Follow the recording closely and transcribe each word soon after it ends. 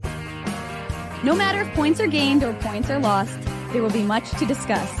No matter if points are gained or points are lost, there will be much to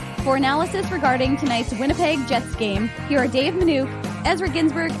discuss. For analysis regarding tonight's Winnipeg Jets game, here are Dave Minuk, Ezra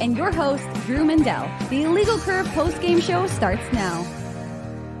Ginsburg, and your host, Drew Mandel. The Illegal Curve post-game show starts now.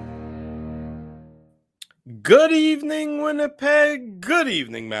 Good evening, Winnipeg. Good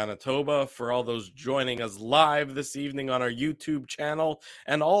evening, Manitoba. For all those joining us live this evening on our YouTube channel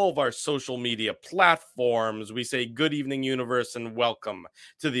and all of our social media platforms, we say good evening, universe, and welcome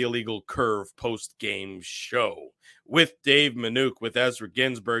to the Illegal Curve post-game show. With Dave Minuk, with Ezra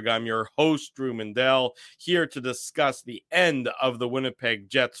Ginsburg, I'm your host, Drew Mandel, here to discuss the end of the Winnipeg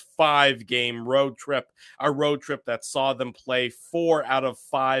Jets 5-game road trip, a road trip that saw them play 4 out of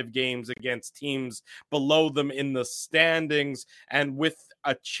 5 games against teams below them in the standings, and with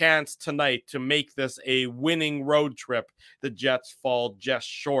a chance tonight to make this a winning road trip, the Jets fall just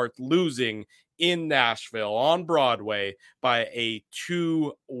short, losing in Nashville on Broadway by a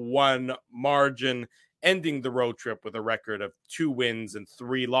 2-1 margin, ending the road trip with a record of 2 wins and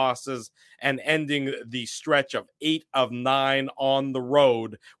 3 losses, and ending the stretch of 8 of 9 on the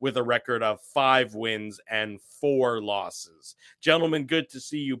road with a record of 5 wins and 4 losses. Gentlemen, good to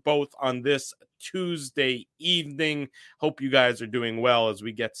see you both on this Tuesday evening. Hope you guys are doing well as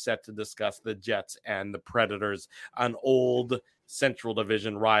we get set to discuss the Jets and the Predators, an old Central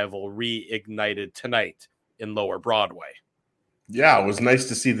Division rival reignited tonight in Lower Broadway. Yeah, it was nice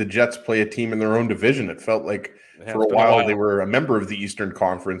to see the Jets play a team in their own division. It felt like for a while they were a member of the Eastern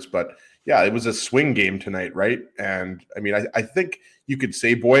Conference, but yeah, it was a swing game tonight, right? And I mean, I think you could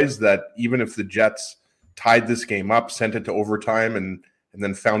say, boys, that even if the Jets tied this game up, sent it to overtime, and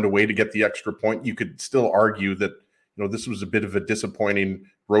then found a way to get the extra point, you could still argue that, you know, this was a bit of a disappointing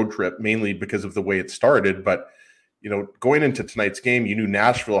road trip, mainly because of the way it started. But, you know, going into tonight's game, you knew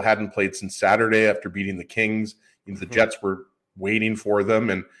Nashville hadn't played since Saturday after beating the Kings. You know, the Jets were waiting for them.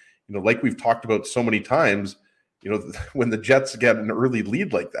 And, you know, like we've talked about so many times, you know, when the Jets get an early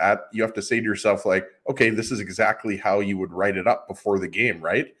lead like that, you have to say to yourself, like, okay, this is exactly how you would write it up before the game,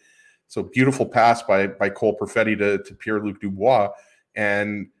 right? So beautiful pass by Cole Perfetti to Pierre-Luc Dubois.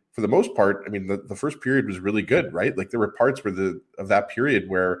 And for the most part, I mean, the first period was really good, right? Like there were parts of that period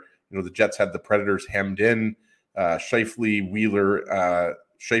where, you know, the Jets had the Predators hemmed in. Scheifele,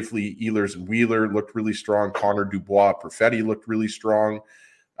 Ehlers, and Wheeler looked really strong. Connor Dubois, Perfetti looked really strong.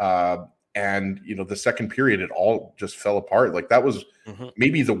 And, you know, the second period, it all just fell apart. Like that was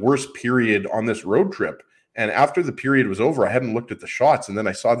maybe the worst period on this road trip. And after the period was over, I hadn't looked at the shots. And then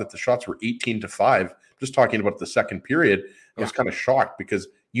I saw that the shots were 18-5. Just talking about the second period, I was kind of shocked because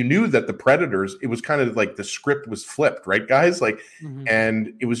you knew that the Predators, it was kind of like the script was flipped, right, guys? Like,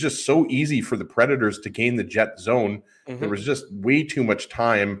 and it was just so easy for the Predators to gain the Jet zone. There was just way too much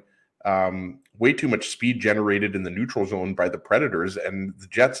time, way too much speed generated in the neutral zone by the Predators, and the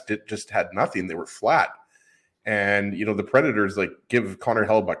Jets just had nothing. They were flat. And, you know, the Predators, like, give Connor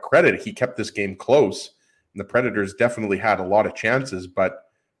Hellebuyck credit. He kept this game close, and the Predators definitely had a lot of chances, but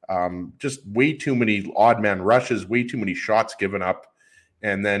just way too many odd man rushes, way too many shots given up.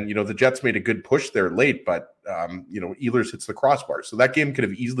 And then, you know, the Jets made a good push there late, but, you know, Ehlers hits the crossbar. So that game could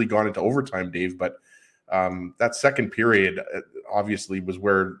have easily gone into overtime, Dave. But that second period obviously was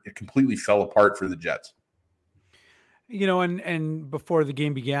where it completely fell apart for the Jets. You know, and before the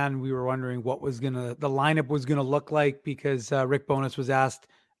game began, we were wondering what the lineup was going to look like because Rick Bowness was asked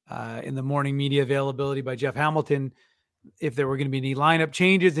in the morning media availability by Jeff Hamilton if there were going to be any lineup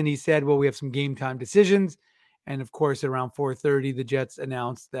changes. And he said, well, we have some game time decisions. And of course, around 4:30, the Jets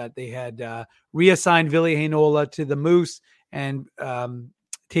announced that they had reassigned Ville Heinola to the Moose and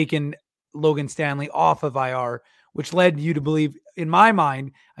taken Logan Stanley off of IR, which led you to believe, in my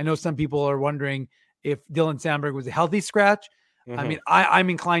mind, I know some people are wondering if Dylan Samberg was a healthy scratch. I mean, I'm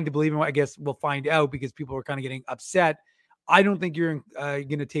inclined to believe, and I guess we'll find out because people are kind of getting upset. I don't think you're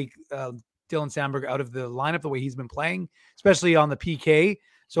going to take Dylan Samberg out of the lineup the way he's been playing, especially on the PK.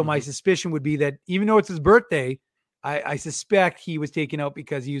 So my suspicion would be that even though it's his birthday, I suspect he was taken out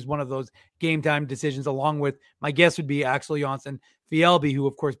because he was one of those game time decisions, along with, my guess would be Axel Jonsson-Fjällby, who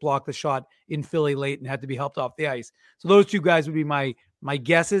of course blocked the shot in Philly late and had to be helped off the ice. So those two guys would be my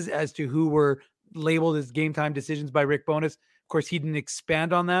guesses as to who were labeled as game time decisions by Rick Bowness. Of course, he didn't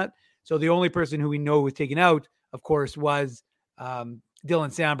expand on that. So the only person who we know was taken out, of course, was Dylan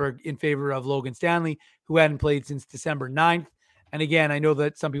Samberg in favor of Logan Stanley, who hadn't played since December 9th. And again, I know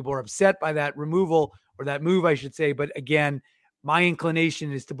that some people are upset by that removal, or that move, I should say. But again, my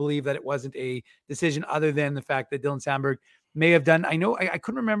inclination is to believe that it wasn't a decision other than the fact that Dylan Samberg may have done. I know I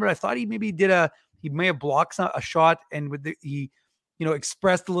couldn't remember. I thought he maybe he may have blocked a shot, and he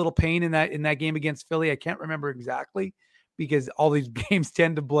expressed a little pain in that game against Philly. I can't remember exactly because all these games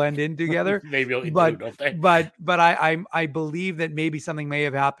tend to blend in together. Maybe only but, do, don't they? but I believe that maybe something may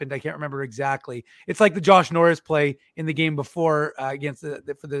have happened. I can't remember exactly. It's like the Josh Norris play in the game before against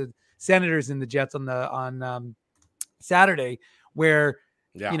for the Senators and the Jets on Saturday, where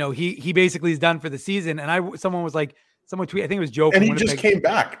he basically is done for the season. And someone tweeted, I think it was Joe, and he just came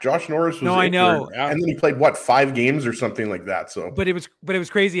back. Josh Norris was I know, and then he played 5 games or something like that. So, but it was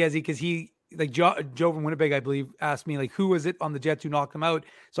crazy because he. Like Joe from Winnipeg, I believe, asked me like, who was it on the Jets who knocked him out?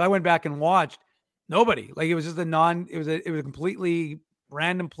 So I went back and watched. Nobody. Like it was just it was a completely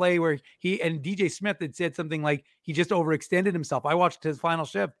random play where he and DJ Smith had said something like he just overextended himself. I watched his final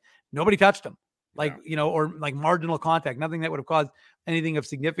shift. Nobody touched him. Or like marginal contact, nothing that would have caused anything of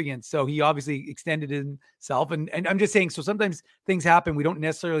significance. So he obviously extended himself. And I'm just saying, so sometimes things happen. We don't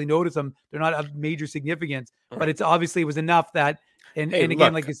necessarily notice them. They're not of major significance, but it's obviously was enough that, and again,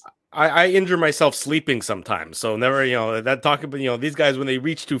 look, like it's, I injure myself sleeping sometimes. So never, that talk about, these guys, when they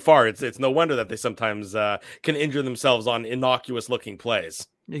reach too far, it's no wonder that they sometimes can injure themselves on innocuous looking plays.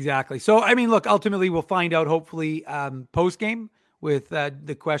 Exactly. So, I mean, look, ultimately we'll find out hopefully post game with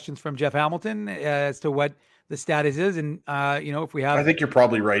the questions from Jeff Hamilton as to what the status is. And, if we have, I think you're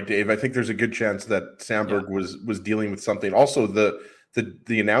probably right, Dave. I think there's a good chance that Samberg was dealing with something. Also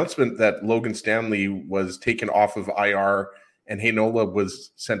the announcement that Logan Stanley was taken off of IR and Heinola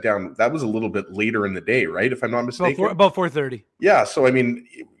was sent down, that was a little bit later in the day, right? If I'm not mistaken. About 4:30. Yeah. So, I mean,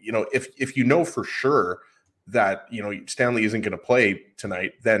 if you know for sure that, Stanley isn't going to play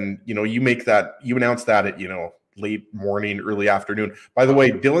tonight, then, you announce that at, late morning, early afternoon. By the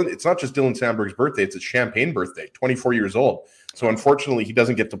way, Dylan, it's not just Dylan Samberg's birthday, it's a Champagne birthday, 24 years old. So unfortunately, he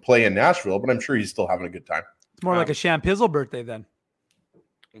doesn't get to play in Nashville, but I'm sure he's still having a good time. It's more like a Champizzle birthday then.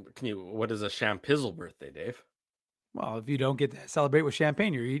 What is a Champizzle birthday, Dave? Well, if you don't get to celebrate with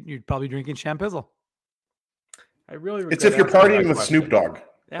champagne, you're probably drinking Champizzle. It's if you're partying with Snoop Dogg.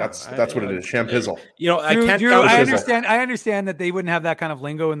 Yeah, that's what it is. Champizzle. I understand that they wouldn't have that kind of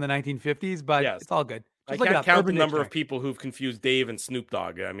lingo in the 1950s, but it's all good. I can't count the number of people who've confused Dave and Snoop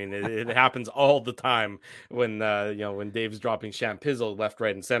Dogg. I mean, it happens all the time when Dave's dropping Champizzle left,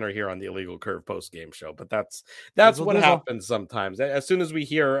 right, and center here on the Illegal Curve post game show. But that's what happens sometimes. As soon as we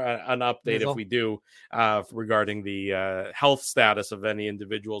hear an update, if we do, regarding the health status of any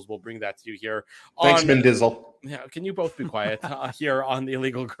individuals, we'll bring that to you here. Thanks, Min Dizzle. Yeah, can you both be quiet here on the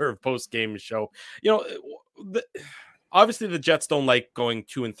Illegal Curve post game show? Obviously, the Jets don't like going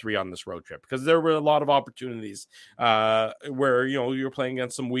 2-3 on this road trip because there were a lot of opportunities where, you're playing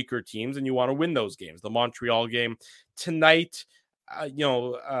against some weaker teams and you want to win those games. The Montreal game tonight,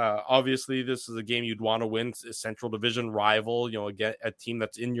 obviously this is a game you'd want to win. A Central Division rival, again, a team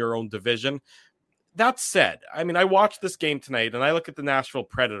that's in your own division. That said, I mean, I watched this game tonight and I look at the Nashville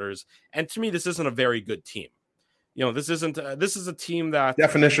Predators, and to me, this isn't a very good team. This is a team that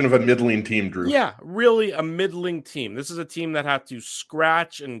definition of a middling team, Drew. Yeah, really a middling team. This is a team that had to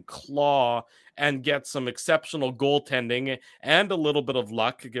scratch and claw and get some exceptional goaltending and a little bit of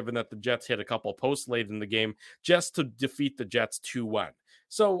luck, given that the Jets hit a couple posts late in the game, just to defeat the Jets 2-1.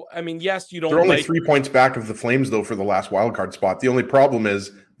 So, I mean, yes, you don't. They're only 3 points back of the Flames, though, for the last wildcard spot. The only problem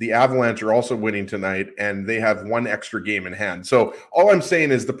is the Avalanche are also winning tonight, and they have one extra game in hand. So all I'm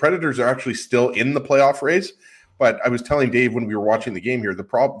saying is the Predators are actually still in the playoff race. But I was telling Dave when we were watching the game here,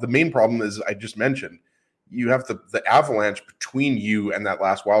 the main problem is I just mentioned, you have the Avalanche between you and that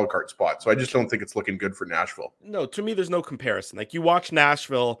last wildcard spot. So I just don't think it's looking good for Nashville. No, to me, there's no comparison. Like you watch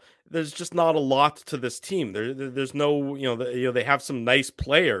Nashville, there's just not a lot to this team. There's no, they have some nice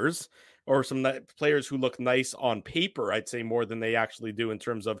players or some players who look nice on paper, I'd say more than they actually do in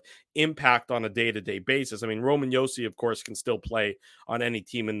terms of impact on a day-to-day basis. I mean, Roman Josi, of course, can still play on any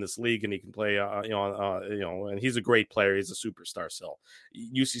team in this league, and he can play, and he's a great player. He's a superstar still.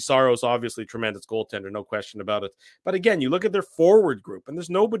 Juuse Saros, obviously tremendous goaltender, no question about it. But again, you look at their forward group, and there's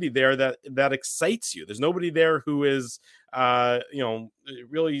nobody there that excites you. There's nobody there who is,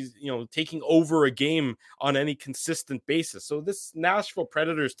 really, taking over a game on any consistent basis. So this Nashville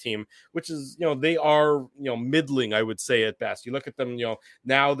Predators team, which is, they are, middling, I would say at best. You look at them,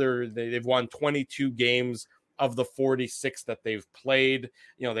 now they've won 22 games of the 46 that they've played.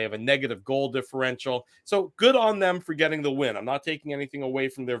 They have a negative goal differential. So good on them for getting the win. I'm not taking anything away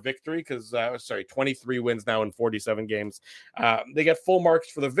from their victory because, 23 wins now in 47 games. They get full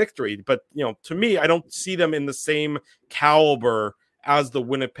marks for the victory. But, to me, I don't see them in the same caliber as the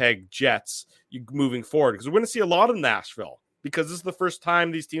Winnipeg Jets moving forward, because we're going to see a lot of Nashville because this is the first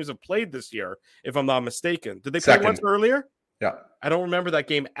time these teams have played this year, if I'm not mistaken. Did they play once earlier? Yeah. I don't remember that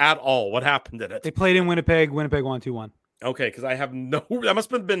game at all. What happened in it? They played in Winnipeg. Winnipeg won 2-1. Okay, because I have no. That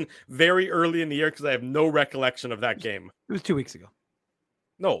must have been very early in the year because I have no recollection of that game. It was 2 weeks ago.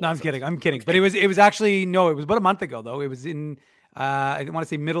 No, I'm kidding. But it was actually no. It was about a month ago though. It was in I want to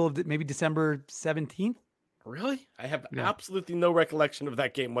say middle of maybe December 17th. Really? I have absolutely no recollection of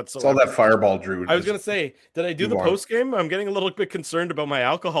that game whatsoever. It's all that fireball, Drew. I was going to say, did I do the post game? I'm getting a little bit concerned about my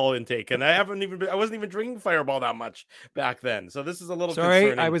alcohol intake, and I wasn't even drinking Fireball that much back then. So this is a little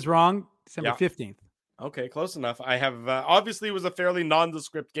concerning. I was wrong. December 15th. Okay, close enough. I have obviously it was a fairly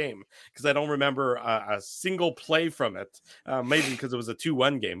nondescript game because I don't remember a single play from it. Maybe because it was a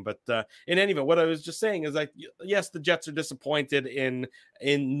 2-1 game. But in any event, what I was just saying is like, yes, the Jets are disappointed in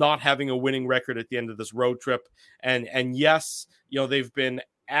not having a winning record at the end of this road trip, and yes, they've been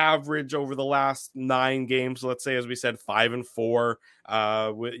average over the last 9 games. Let's say, as we said, 5-4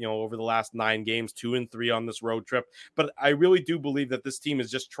 over the last 9 games, 2-3 on this road trip. But I really do believe that this team is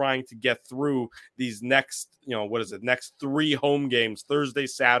just trying to get through these next, next 3 home games, Thursday,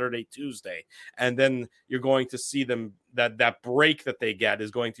 Saturday, Tuesday. And then you're going to see them that break that they get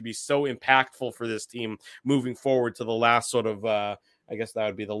is going to be so impactful for this team moving forward to the last sort of, I guess that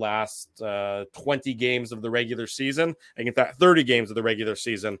would be the last 20 games of the regular season. I get that 30 games of the regular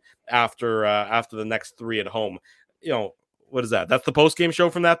season after the next 3 at home. What is that? That's the post game show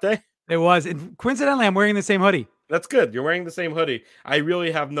from that day. It was. And coincidentally, I'm wearing the same hoodie. That's good. You're wearing the same hoodie. I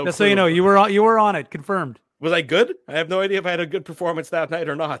really have no. Just clue. So you know, you were on it. Confirmed. Was I good? I have no idea if I had a good performance that night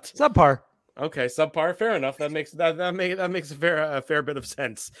or not. Subpar. Okay, subpar. Fair enough. That makes a fair bit of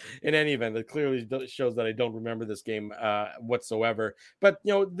sense. In any event, it clearly shows that I don't remember this game whatsoever. But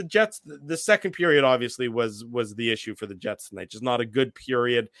the Jets, the second period obviously was the issue for the Jets tonight. Just not a good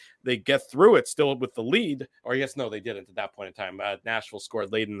period. They get through it still with the lead, or yes, no, they didn't at that point in time. Nashville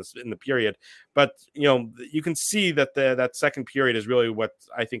scored late in the period, but you can see that that second period is really what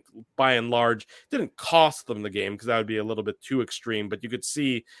I think by and large didn't cost them the game, because that would be a little bit too extreme. But you could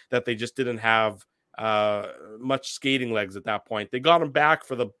see that they just didn't have much skating legs at that point. They got them back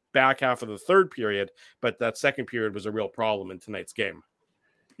for the back half of the third period, but that second period was a real problem in tonight's game.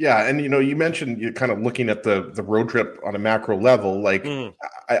 Yeah, and you mentioned you're kind of looking at the road trip on a macro level. Like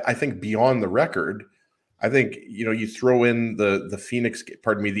I think beyond the record, I think you throw in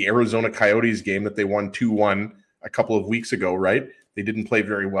the Arizona Coyotes game that they won 2-1 a couple of weeks ago, right? They didn't play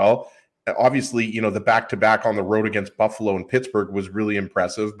very well. Obviously, the back-to-back on the road against Buffalo and Pittsburgh was really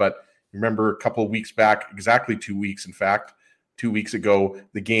impressive. But remember a couple of weeks back, exactly 2 weeks, in fact, 2 weeks ago,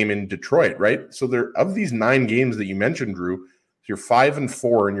 the game in Detroit, right? So of these 9 games that you mentioned, Drew, you're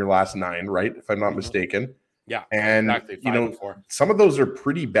 5-4 in your last 9, right? If I'm not mistaken. Yeah. And exactly, 5-4. Some of those are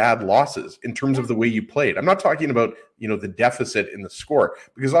pretty bad losses in terms of the way you played. I'm not talking about, the deficit in the score,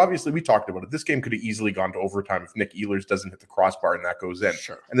 because obviously we talked about it. This game could have easily gone to overtime if Nick Ehlers doesn't hit the crossbar and that goes in.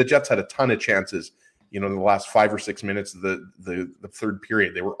 Sure. And the Jets had a ton of chances, in the last 5 or 6 minutes of the third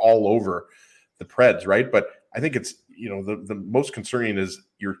period. They were all over the Preds, right? But I think it's, the most concerning is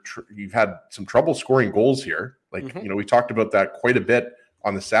you've had some trouble scoring goals here. Like, we talked about that quite a bit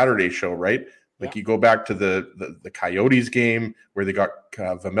on the Saturday show, right? Like you go back to the Coyotes game where they got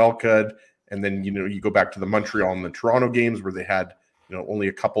Vejmelka, and then, you go back to the Montreal and the Toronto games where they had, only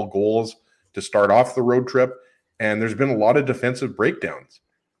a couple goals to start off the road trip. And there's been a lot of defensive breakdowns.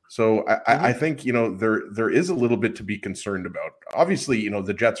 So I think, there is a little bit to be concerned about. Obviously,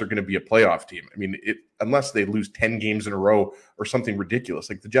 the Jets are going to be a playoff team. I mean, unless they lose 10 games in a row or something ridiculous,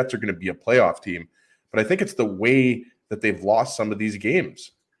 like the Jets are going to be a playoff team. But I think it's the way that they've lost some of these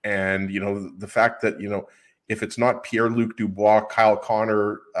games. And, the fact that, if it's not Pierre-Luc Dubois, Kyle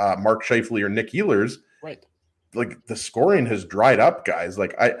Connor, Mark Scheifele, or Nick Ehlers, right, like the scoring has dried up, guys.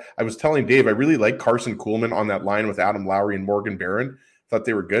 Like I was telling Dave, I really like Carson Kuhlman on that line with Adam Lowry and Morgan Barron. Thought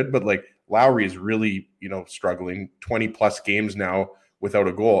they were good, but like Lowry is really, struggling 20 plus games now without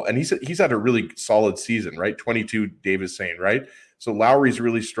a goal. And he's had a really solid season, right? 22, Dave is saying, right? So Lowry's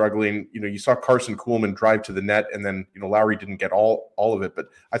really struggling. You saw Carson Kuhlman drive to the net, and then, Lowry didn't get all of it. But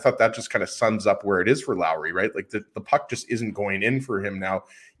I thought that just kind of sums up where it is for Lowry, right? Like the puck just isn't going in for him now,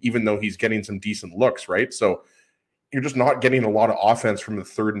 even though he's getting some decent looks, right? So you're just not getting a lot of offense from the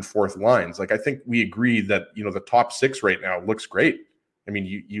third and fourth lines. Like I think we agree that, the top 6 right now looks great. I mean,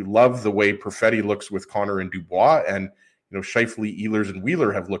 you love the way Perfetti looks with Connor and Dubois, and, Scheifele, Ehlers, and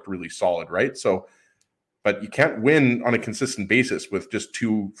Wheeler have looked really solid, right? So, but you can't win on a consistent basis with just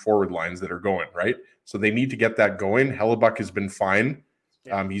 2 forward lines that are going, right? So they need to get that going. Hellebuck has been fine.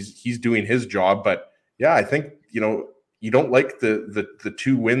 Yeah. He's doing his job, but yeah, I think, you don't like the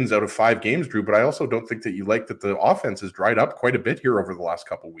 2 wins out of 5 games, Drew, but I also don't think that you like that the offense has dried up quite a bit here over the last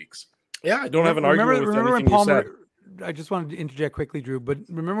couple of weeks. Yeah, I don't have an argument with anything you said. I just wanted to interject quickly, Drew, but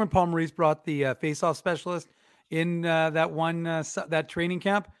remember when Paul Maurice brought the face-off specialist in that training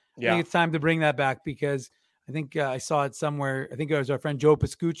camp. I Yeah. think it's time to bring that back, because I think I saw it somewhere. I think it was our friend Joe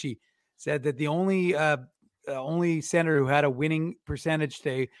Pascucci said that the only center who had a winning percentage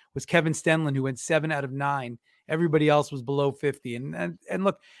today was Kevin Stenlund, who went 7 out of 9. Everybody else was below 50. And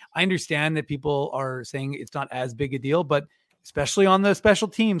look, I understand that people are saying it's not as big a deal, but especially on the special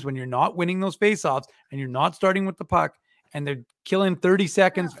teams, when you're not winning those faceoffs and you're not starting with the puck and they're killing 30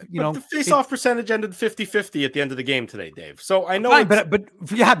 seconds, but the face-off percentage ended 50-50 at the end of the game today, Dave. So I know, fine, but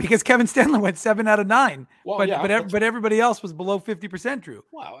yeah, because Kevin Stenlund went 7 out of 9. Well, but everybody else was below 50%, Drew.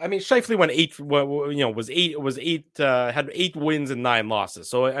 Wow. I mean, Scheifele went 8, had 8 wins and 9 losses.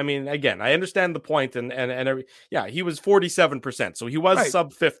 So, I mean, again, I understand the point, and he was 47%. So he was right.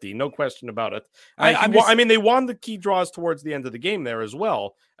 sub 50, no question about it. I mean, they won the key draws towards the end of the game there as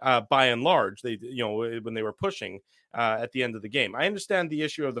well. By and large, they, when they were pushing at the end of the game. I understand the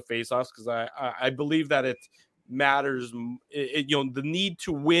issue of the faceoffs, because I believe that it matters. The need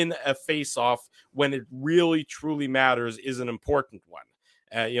to win a faceoff when it really truly matters is an important one.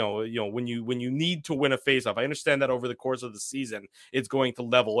 When you need to win a faceoff, I understand that over the course of the season, it's going to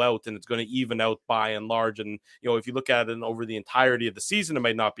level out and it's going to even out by and large. And, if you look at it over the entirety of the season, it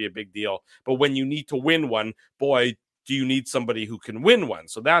might not be a big deal. But when you need to win one, boy, do you need somebody who can win one?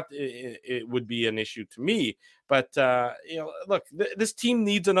 So that it would be an issue to me. But, look, this team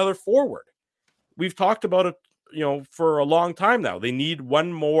needs another forward. We've talked about it, for a long time now. They need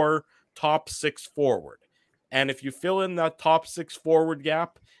one more top 6 forward. And if you fill in that top 6 forward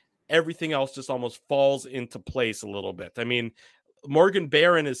gap, everything else just almost falls into place a little bit. I mean, Morgan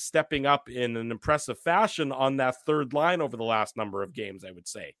Barron is stepping up in an impressive fashion on that third line over the last number of games, I would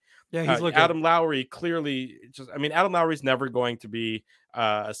say. Yeah, he's looking. Adam Lowry clearly Adam Lowry's never going to be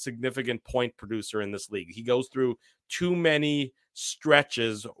a significant point producer in this league. He goes through too many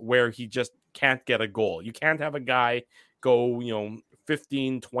stretches where he just can't get a goal. You can't have a guy go,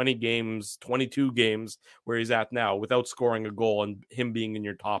 15, 20 games, 22 games where he's at now without scoring a goal and him being in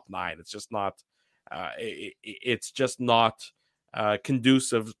your top 9. It's just not,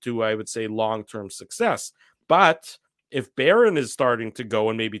 conducive to, I would say, long-term success. But if Barron is starting to go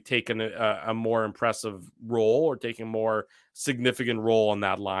and maybe taking a more impressive role or taking a more significant role on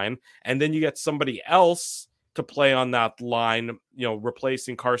that line, and then you get somebody else to play on that line,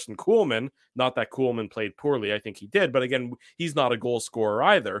 replacing Carson Kuhlman. Not that Kuhlman played poorly. I think he did. But again, he's not a goal scorer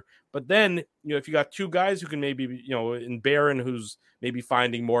either. But then, if you got 2 guys who can maybe, in Barron, who's maybe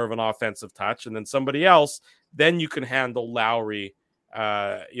finding more of an offensive touch, and then somebody else, then you can handle Lowry,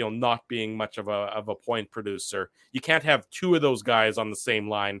 not being much of a point producer. You can't have 2 of those guys on the same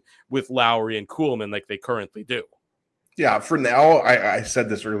line with Lowry and Kuhlman like they currently do. Yeah, for now, I said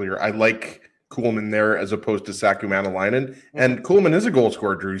this earlier. I like Kuhlman there as opposed to Saku Maenalainen. And Kuhlman is a goal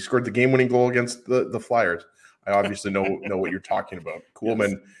scorer, Drew. He scored the game-winning goal against the Flyers. I obviously know what you're talking about.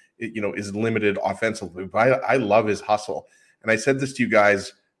 Kuhlman, yes, is limited offensively, but I love his hustle. And I said this to you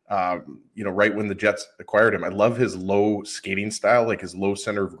guys, right when the Jets acquired him. I love his low skating style, like his low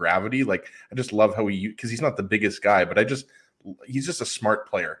center of gravity. Like, I just love how because he's not the biggest guy, but he's just a smart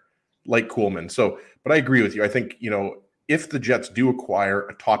player like Kuhlman. So, but I agree with you. I think, if the Jets do acquire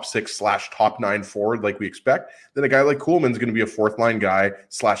a top 6/top 9 forward like we expect, then a guy like Kuhlman is going to be a 4th-line guy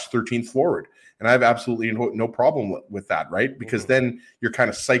 /13th forward. And I have absolutely no problem with that, right? Because then you're kind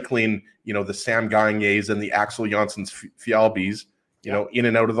of cycling, the Sam Gagnes and the Axel Janssens-Fjällbys, in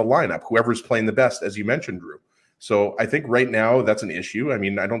and out of the lineup, whoever's playing the best, as you mentioned, Drew. So I think right now that's an issue. I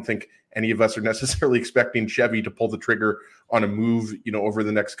mean, I don't think any of us are necessarily expecting Chevy to pull the trigger on a move, over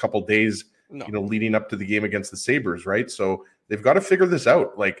the next couple days, leading up to the game against the Sabres, right? So they've got to figure this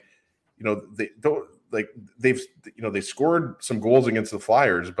out. Like, they don't, like, they scored some goals against the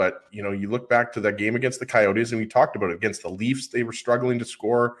Flyers, but you look back to that game against the Coyotes, and we talked about it against the Leafs. They were struggling to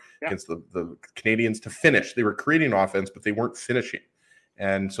score against the Canadians to finish. They were creating offense, but they weren't finishing.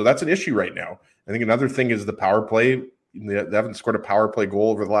 And so that's an issue right now. I think another thing is the power play. They haven't scored a power play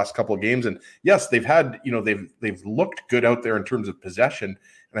goal over the last couple of games. And yes, they've had, they've looked good out there in terms of possession.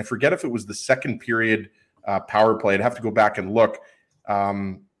 And I forget if it was the second period power play. I'd have to go back and look.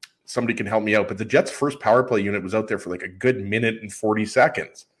 Somebody can help me out. But the Jets' first power play unit was out there for like a good minute and 40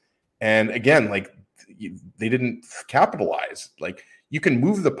 seconds. And again, like, they didn't capitalize. Like, you can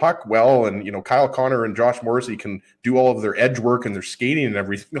move the puck well, and Kyle Connor and Josh Morrissey can do all of their edge work and their skating and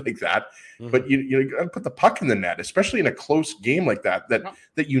everything like that. Mm-hmm. But you got to put the puck in the net, especially in a close game like that.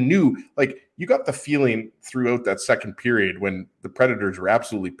 That you knew, like, you got the feeling throughout that second period when the Predators were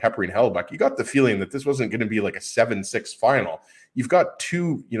absolutely peppering Hellebuyck. You got the feeling that this wasn't going to be like a 7-6 final. You've got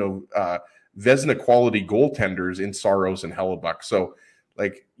 2, Vezina quality goaltenders in Saros and Hellebuyck. So,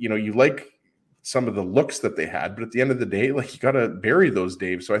 like, you like some of the looks that they had, but at the end of the day, like, you got to bury those,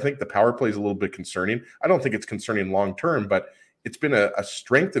 Dave. So I think the power play is a little bit concerning. I don't think it's concerning long term, but it's been a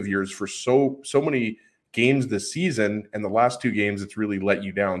strength of yours for so many games this season, and the last 2 games it's really let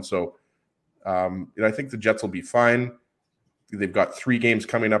you down. So I think the Jets will be fine. They've got 3 games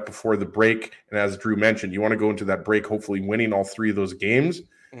coming up before the break, and as Drew mentioned, you want to go into that break hopefully winning all 3 of those games.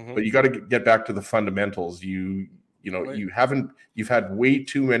 But you got to get back to the fundamentals. You've had way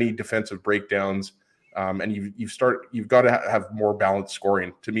too many defensive breakdowns, and you've got to have more balanced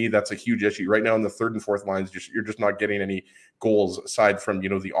scoring. To me, that's a huge issue right now in the 3rd and 4th lines. You're just not getting any goals aside from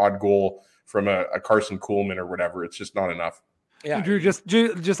the odd goal from a Carson Kuhlman or whatever. It's just not enough. Yeah, Drew,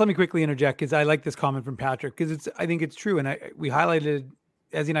 just let me quickly interject, because I like this comment from Patrick, because I think it's true, and we highlighted,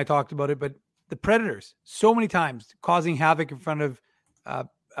 Ezzy and I talked about it, but the Predators so many times causing havoc in front of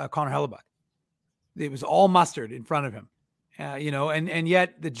Connor Hellebuyck. It was all mustard in front of him, and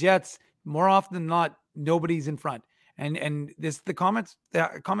yet the Jets, more often than not, nobody's in front. And the comment's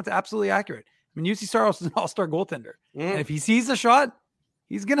absolutely accurate. I mean, UC Saros is an all-star goaltender, and if he sees a shot,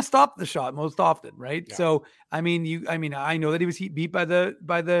 he's going to stop the shot most often, right? Yeah. So, I know that he was beat by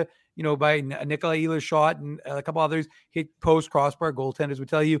by Nikolai Ehlers' shot, and a couple others hit post crossbar. Goaltenders would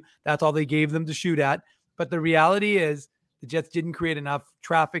tell you that's all they gave them to shoot at. But the reality is the Jets didn't create enough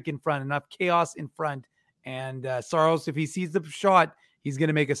traffic in front, enough chaos in front. And Saros, if he sees the shot, he's going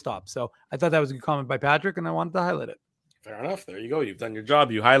to make a stop. So I thought that was a good comment by Patrick, and I wanted to highlight it. Fair enough. There you go. You've done your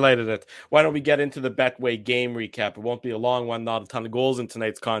job. You highlighted it. Why don't we get into the Betway game recap? It won't be a long one, not a ton of goals in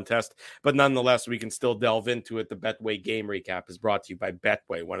tonight's contest, but nonetheless, we can still delve into it. The Betway game recap is brought to you by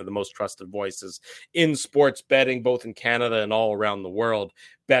Betway, one of the most trusted voices in sports betting, both in Canada and all around the world.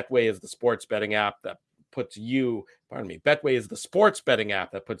 Betway is the sports betting app that puts you, Betway is the sports betting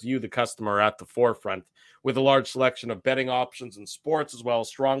app that puts you, the customer, at the forefront. With a large selection of betting options in sports, as well as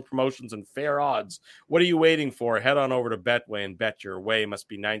strong promotions and fair odds. What are you waiting for? Head on over to Betway and bet your way. Must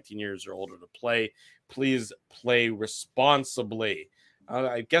be 19 years or older to play. Please play responsibly.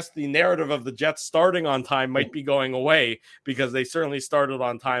 I guess the narrative of the Jets starting on time might be going away, because they certainly started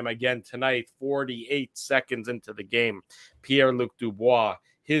on time again tonight, 48 seconds into the game. Pierre-Luc Dubois,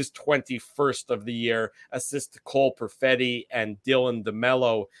 his 21st of the year, assist to Cole Perfetti and Dylan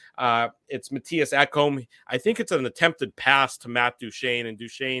DeMello. It's Matthias Ekholm. I think it's an attempted pass to Matt Duchene, and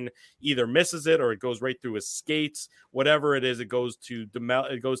Duchene either misses it or it goes right through his skates. Whatever it is, it goes to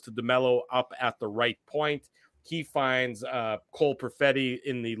DeMello up at the right point. He finds Cole Perfetti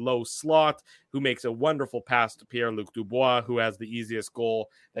in the low slot, who makes a wonderful pass to Pierre-Luc Dubois, who has the easiest goal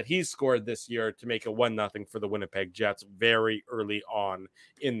that he's scored this year to make it 1-0 for the Winnipeg Jets very early on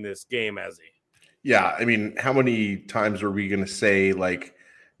in this game, Ezzy. Yeah, I mean, how many times are we going to say, like,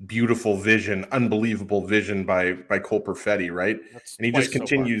 beautiful vision, unbelievable vision by Cole Perfetti, right? And he just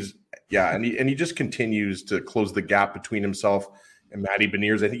continues, and he just continues to close the gap between himself and Matty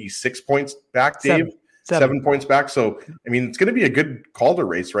Beniers. I think he's 6 points back, Dave. 7 points back. So, I mean, it's going to be a good Calder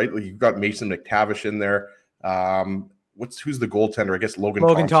race, right? Like, you've got Mason McTavish in there. Who's the goaltender? I guess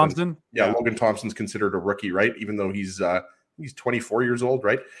Logan Thompson. Yeah, Logan Thompson's considered a rookie, right? Even though he's 24 years old,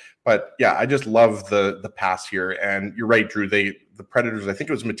 right? But yeah, I just love the pass here. And you're right, Drew. The Predators, I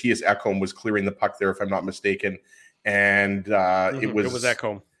think it was Matthias Ekholm was clearing the puck there, if I'm not mistaken. And it was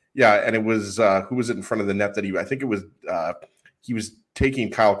Ekholm. Yeah, and it was who was it in front of the net that I think it was he was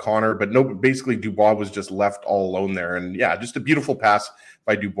taking Kyle Connor, but basically Dubois was just left all alone there. And yeah, just a beautiful pass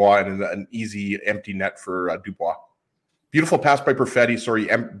by Dubois and an easy empty net for Dubois. Beautiful pass by Perfetti. Sorry,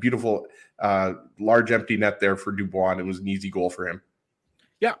 beautiful large empty net there for Dubois, and it was an easy goal for him.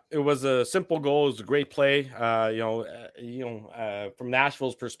 Yeah, it was a simple goal. It was a great play. From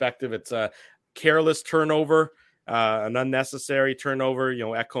Nashville's perspective, it's a careless turnover. An unnecessary turnover.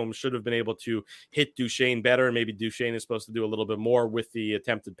 Ekholm should have been able to hit Duchene better, and maybe Duchene is supposed to do a little bit more with the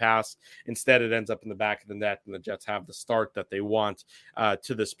attempted pass. Instead, it ends up in the back of the net, and the Jets have the start that they want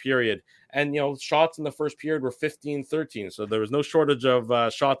to this period. And, shots in the first period were 15-13, so there was no shortage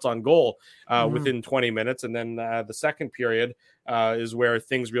of shots on goal within 20 minutes. And then the second period is where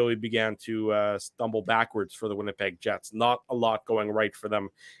things really began to stumble backwards for the Winnipeg Jets. Not a lot going right for them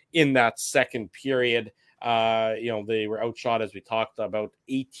in that second period. They were outshot, as we talked about,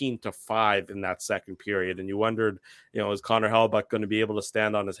 18-5 in that second period. And you wondered, is Connor Hellebuyck going to be able to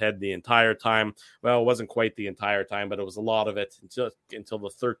stand on his head the entire time? Well, it wasn't quite the entire time, but it was a lot of it until the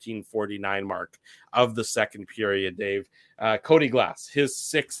 13:49 mark of the second period, Dave. Cody Glass, his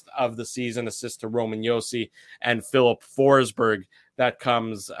 6th of the season, assist to Roman Josi and Philip Forsberg. that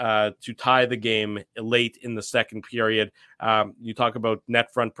comes to tie the game late in the second period. You talk about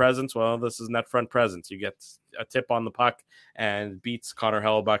net front presence. Well, this is net front presence. You get a tip on the puck and beats Connor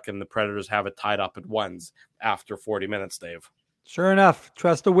Hellebuyck, and the Predators have it tied up at 1s after 40 minutes, Dave. Sure enough,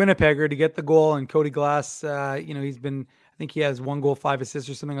 trust a Winnipegger to get the goal. And Cody Glass, he's been, I think he has 1 goal, 5 assists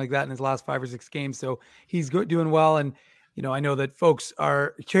or something like that in his last 5 or 6 games. So he's doing well. And, I know that folks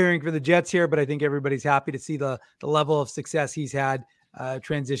are cheering for the Jets here, but I think everybody's happy to see the level of success he's had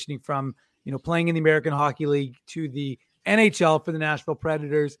transitioning from, playing in the American Hockey League to the NHL for the Nashville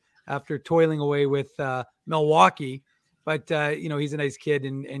Predators after toiling away with Milwaukee. But, he's a nice kid,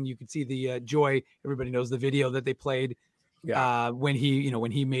 and you can see the joy. Everybody knows the video that they played when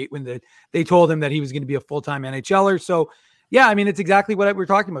they told him that he was going to be a full-time NHLer. So, yeah, I mean, it's exactly what we're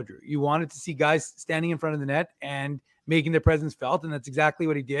talking about, Drew. You wanted to see guys standing in front of the net and making their presence felt, and that's exactly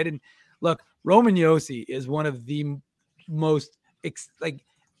what he did. And look, Roman Josi is one of the most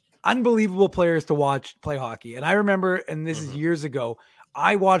unbelievable players to watch play hockey. And I remember, and this is years ago,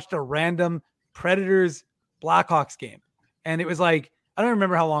 I watched a random Predators Blackhawks game, and it was like, I don't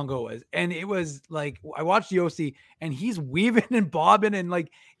remember how long ago it was. And it was like, I watched Josi, and he's weaving and bobbing, and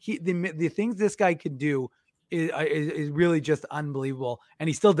like the things this guy can do is really just unbelievable. And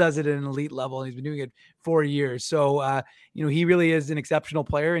he still does it at an elite level, and he's been doing it for years. So, he really is an exceptional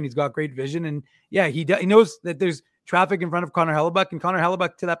player, and he's got great vision. And yeah, he knows that there's traffic in front of Connor Hellebuyck, and Connor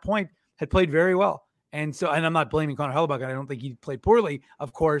Hellebuyck to that point had played very well. And so, and I'm not blaming Connor Hellebuyck. I don't think he played poorly,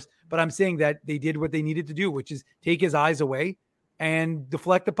 of course, but I'm saying that they did what they needed to do, which is take his eyes away and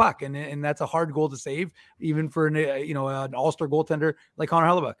deflect the puck. And that's a hard goal to save, even for an all-star goaltender like Connor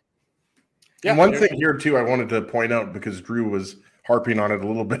Hellebuyck. Yeah, and one thing here too, I wanted to point out, because Drew was harping on it a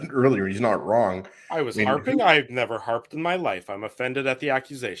little bit earlier. He's not wrong. Harping. I've never harped in my life. I'm offended at the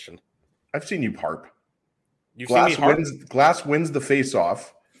accusation. I've seen you harp. Glass wins the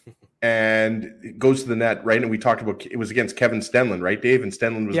face-off and it goes to the net, right? And we talked about it was against Kevin Stenlund, right, Dave? And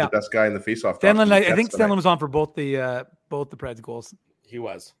Stenlund was the best guy in the face-off. Stenlund, I think Stenlund was on for both the Preds goals. He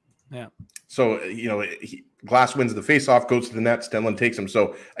was. Yeah. So, Glass wins the face-off, goes to the net, Stenlund takes him.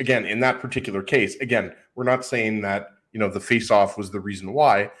 So, again, in that particular case, we're not saying that, the face-off was the reason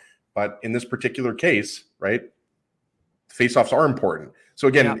why, but in this particular case, right, face-offs are important. So,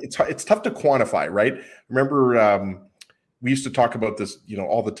 again, it's tough to quantify, right? Remember, we used to talk about this,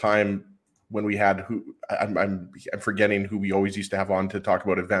 all the time when we had I'm forgetting who we always used to have on to talk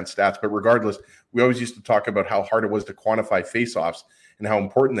about advanced stats, but regardless, we always used to talk about how hard it was to quantify face-offs and how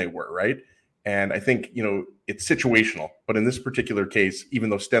important they were, right? And I think, it's situational. But in this particular case, even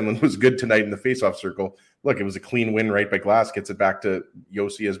though Stenlund was good tonight in the face-off circle, look, it was a clean win right by Glass, gets it back to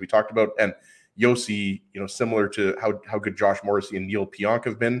Josi, as we talked about. And Josi, similar to how good Josh Morrissey and Neil Pionk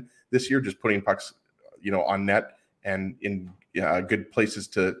have been this year, just putting pucks, on net and in good places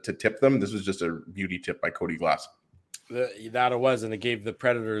to tip them. This was just a beauty tip by Cody Glass. That it was, and it gave the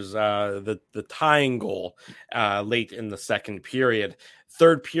Predators the tying goal late in the second period.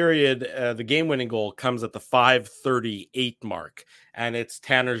 Third period, the game-winning goal comes at the 5:38 mark, and it's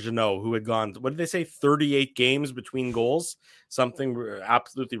Tanner Jeannot, who had gone, what did they say, 38 games between goals? Something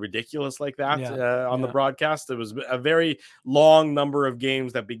absolutely ridiculous like that on the broadcast. It was a very long number of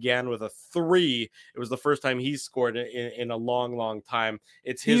games that began with a 3. It was the first time he's scored in a long, long time.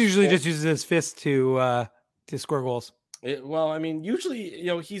 He usually just uses his fist to score goals. Usually,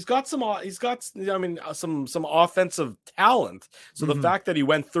 he's got some offensive talent. So the fact that he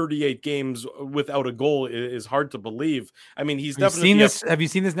went 38 games without a goal is hard to believe. I mean, he's definitely Have you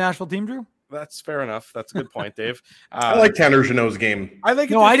seen this Nashville team, Drew? That's fair enough. That's a good point, Dave. I like Tanner Jeannot's game. I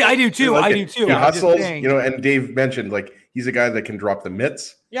think I do too. I do too. He hustles, and Dave mentioned, he's a guy that can drop the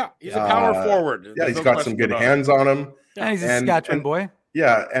mitts. Yeah, he's a power forward. Yeah, he's got some good hands on him. Yeah, he's a Saskatchewan boy.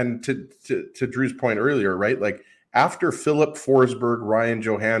 Yeah, and to Drew's point earlier, right? Like, after Philip Forsberg, Ryan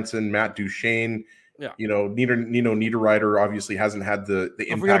Johansson, Matt Duchene, Nino Niederreiter obviously hasn't had the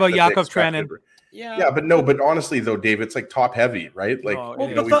impact. Forget about Jakub Trenin. But honestly though, Dave, it's like top heavy, right? Like,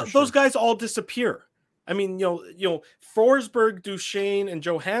 those guys all disappear. I mean, Forsberg, Duchene, and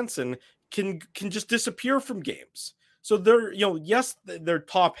Johansson can just disappear from games. So they're, yes, they're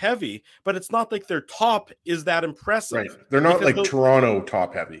top heavy, but it's not like their top is that impressive. Right. They're not like Toronto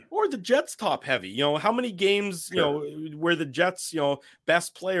top heavy or the Jets top heavy. How many games, where the Jets,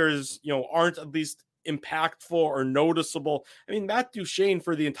 best players, aren't at least impactful or noticeable. I mean, Matt Duchene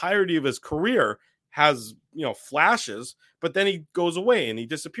for the entirety of his career has, flashes, but then he goes away and he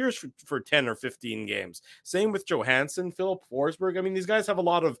disappears for 10 or 15 games. Same with Johansson, Philip Forsberg. I mean, these guys have a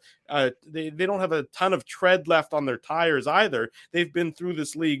lot of, they don't have a ton of tread left on their tires either. They've been through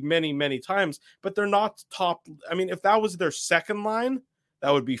this league many, many times, but they're not top. I mean, if that was their second line,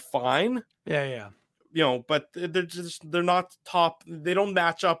 that would be fine. Yeah. But they're not top. They don't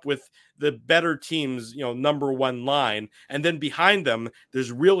match up with the better teams, number one line. And then behind them,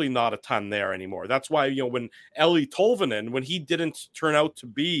 there's really not a ton there anymore. That's why, when Eeli Tolvanen, when he didn't turn out to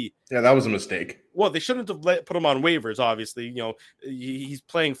be. Yeah, that was a mistake. Well, they shouldn't have put him on waivers, obviously. He's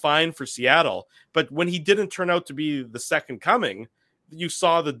playing fine for Seattle. But when he didn't turn out to be the second coming, you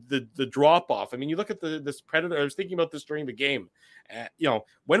saw the drop off. I mean, you look at this Predator. I was thinking about this during the game.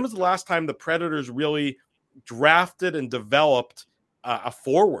 When was the last time the Predators really drafted and developed a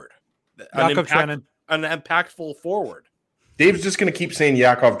forward, an impactful forward? Dave's just going to keep saying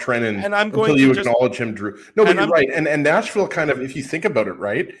Yakov Trenin until you acknowledge him, Drew. No, but you're right. And Nashville kind of, if you think about it,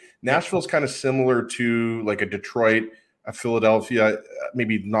 right? Nashville's kind of similar to like a Detroit, a Philadelphia,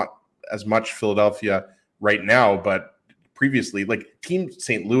 maybe not as much Philadelphia right now, but previously, like Team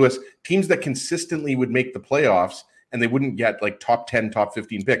St. Louis, teams that consistently would make the playoffs and they wouldn't get like top 10, top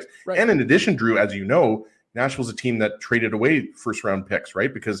 15 picks. Right. And in addition, Drew, as you know, Nashville's a team that traded away first round picks,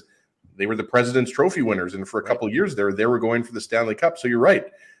 right? Because they were the President's Trophy winners. And for a couple of years there, they were going for the Stanley Cup. So you're right.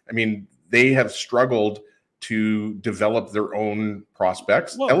 I mean, they have struggled to develop their own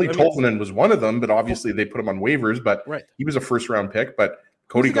prospects. Well, Eeli Tolvanen was one of them, but obviously they put him on waivers, but he was a first round pick. But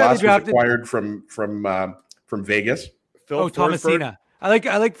Cody Glass was acquired from Vegas. Tomasina. I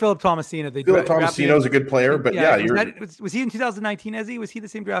like Philip Tomasina. Philip Tomasino is a good player, but was he in 2019? Ezzy? Was he the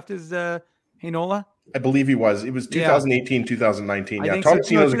same draft as Heinola? I believe he was. It was 2018, 2019. Yeah,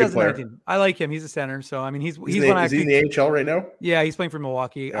 Tomasino is a good player. I like him. He's a center, so I mean, he's is he in the AHL right now? Yeah, he's playing for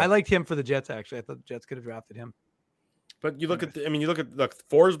Milwaukee. Yeah. I liked him for the Jets. Actually, I thought the Jets could have drafted him. But you look at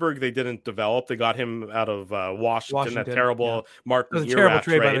Forsberg. They didn't develop. They got him out of Washington. That terrible Martin Erat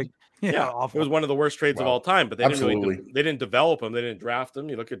trade. Awful. It was one of the worst trades of all time, but they didn't develop him. They didn't draft him.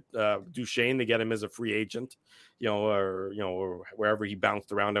 You look at Duchesne, they get him as a free agent, or wherever he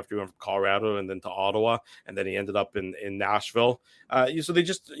bounced around after he went from Colorado and then to Ottawa, and then he ended up in Nashville. So they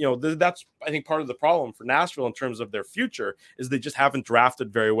just, that's, I think, part of the problem for Nashville in terms of their future is they just haven't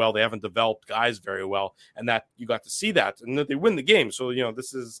drafted very well. They haven't developed guys very well, and that you got to see that, and that they win the game. So,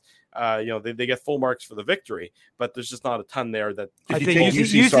 this is, they get full marks for the victory, but there's just not a ton there that I think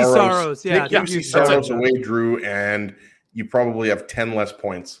UC Saros. UC Saros away, Drew, and you probably have 10 less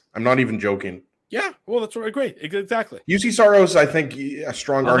points. I'm not even joking. Yeah, well, that's right. Great. Exactly. UC Saros, I think a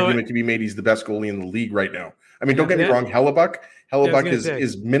strong argument can be made. He's the best goalie in the league right now. I mean, don't get me wrong. Hellebuck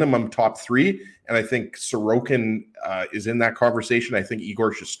is minimum top 3. And I think Sorokin is in that conversation. I think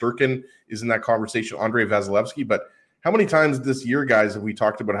Igor Shesterkin is in that conversation. Andrei Vasilevsky. But how many times this year, guys, have we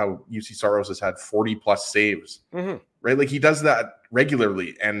talked about how UC Saros has had 40+ saves? Mm-hmm. Right? Like he does that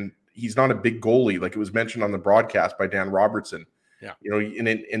regularly. And he's not a big goalie. Like it was mentioned on the broadcast by Dan Robertson. Yeah, in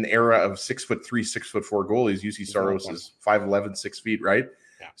an era of 6'3", 6'4" goalies, UC Saros is 5'11", 6 feet, right?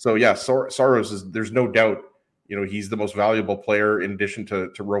 Yeah. So Saros is. There's no doubt. He's the most valuable player in addition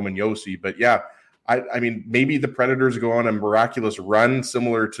to Roman Josi. But yeah, I mean, maybe the Predators go on a miraculous run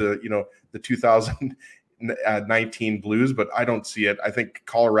similar to the 2019 Blues, but I don't see it. I think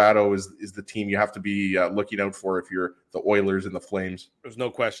Colorado is the team you have to be looking out for if you're the Oilers and the Flames. There's no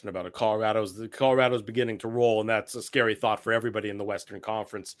question about it. Colorado's beginning to roll, and that's a scary thought for everybody in the Western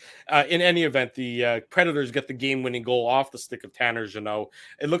Conference. In any event, the Predators get the game-winning goal off the stick of Tanner Jeannot.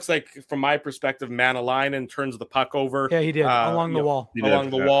 It looks like, from my perspective, Manalainen turns the puck over. Yeah, he did along the wall.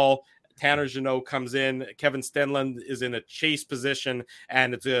 Wall. Tanner Jeannot comes in. Kevin Stenlund is in a chase position,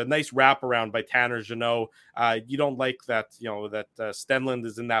 and it's a nice wraparound by Tanner Jeannot. You don't like that, that Stenlund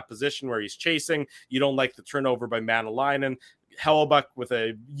is in that position where he's chasing. You don't like the turnover by Manalainen. Hellebuck with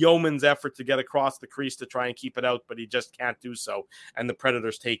a yeoman's effort to get across the crease to try and keep it out, but he just can't do so. And the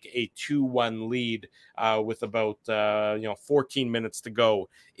Predators take a 2-1 lead with about 14 minutes to go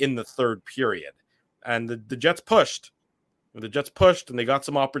in the third period. And the Jets pushed. The Jets pushed and they got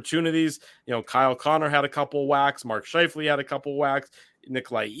some opportunities. Kyle Connor had a couple whacks. Mark Scheifele had a couple whacks.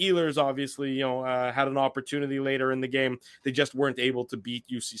 Nikolai Ehlers obviously, had an opportunity later in the game. They just weren't able to beat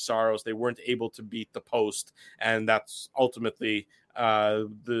UC Saros. They weren't able to beat the post. And that's ultimately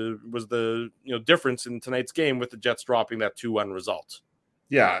the difference in tonight's game with the Jets dropping that 2-1 result.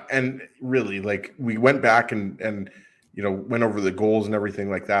 Yeah. And really, like, we went back and went over the goals and everything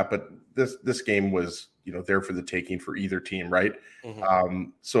like that. But this game was, there for the taking for either team, right? Mm-hmm.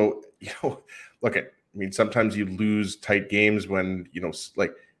 So, look at, sometimes you lose tight games when,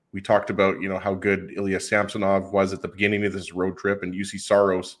 like We talked about, how good Ilya Samsonov was at the beginning of this road trip, and UC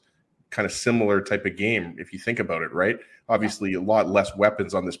Saros, kind of similar type of game, if you think about it, right? Obviously, a lot less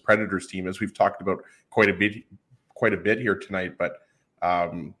weapons on this Predators team, as we've talked about quite a bit here tonight. But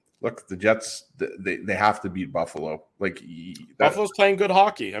look, the Jets, they have to beat Buffalo. Buffalo's playing good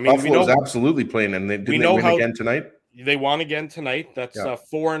hockey. I mean, Buffalo's absolutely playing, and they win again tonight. They won again tonight. That's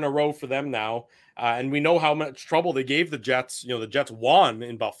 4 in a row for them now. And we know how much trouble they gave the Jets. The Jets won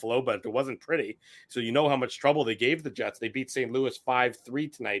in Buffalo, but it wasn't pretty. So you know how much trouble they gave the Jets. They beat St. Louis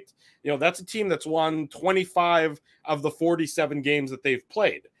 5-3 tonight. That's a team that's won 25 of the 47 games that they've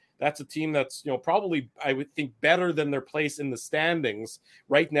played. That's a team that's, probably, I would think, better than their place in the standings.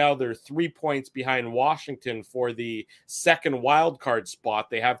 Right now, they're 3 points behind Washington for the second wild card spot.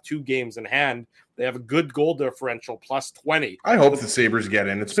 They have 2 games in hand. They have a good goal differential, plus 20. I hope the Sabres get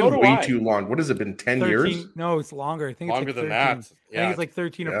in. It's been way too long. What has it been, 10 years? No, it's longer. I think longer it's like than 13. that. I think it's like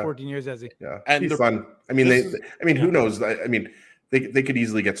 13 or 14 years, Ezzy. Yeah, and it'd be fun. I mean, who knows? I mean, they could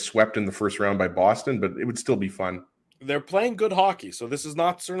easily get swept in the first round by Boston, but it would still be fun. They're playing good hockey, so this is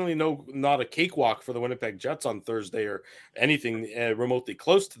not a cakewalk for the Winnipeg Jets on Thursday or anything remotely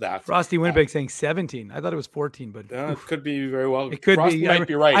close to that. Frosty Winnipeg saying 17. I thought it was 14, but it could be very well. It could Frosty be. Might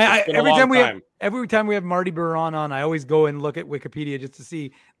be right. Every time we have Marty Biron on, I always go and look at Wikipedia just to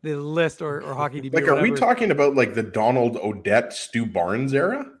see the list or hockey DB. Are we talking about the Donald Odette, Stu Barnes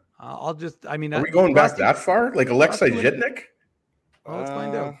era? Are we going back that far? Like Alexei Zhitnik? Well, let's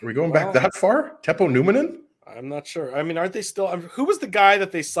find out. Are we going back that far? Teppo Numminen? I'm not sure. I mean, aren't they still? Who was the guy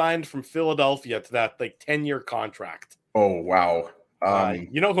that they signed from Philadelphia to that 10-year contract? Oh wow!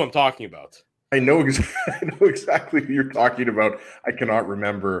 You know who I'm talking about. I know exactly who you're talking about. I cannot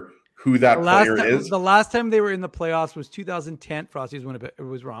remember who that player is. The last time they were in the playoffs was 2010. Frosty's Winnipeg. It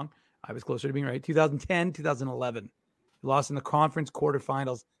was wrong. I was closer to being right. 2010, 2011. They lost in the conference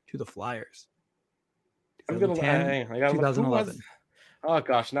quarterfinals to the Flyers. 2011. Oh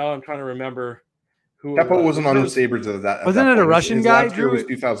gosh, now I'm trying to remember. Teppo wasn't on the Sabres at that. Wasn't it a Russian guy? Last year was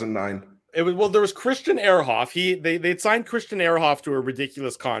 2009. It was there was Christian Ehrhoff. They'd signed Christian Ehrhoff to a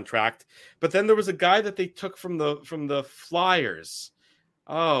ridiculous contract, but then there was a guy that they took from the Flyers.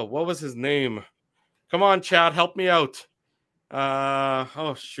 Oh, what was his name? Come on, Chad, help me out.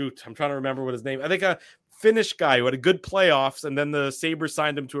 Oh shoot, I'm trying to remember what his name. I think a Finnish guy who had a good playoffs, and then the Sabres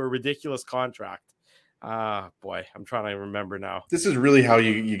signed him to a ridiculous contract. Boy, I'm trying to remember now. This is really how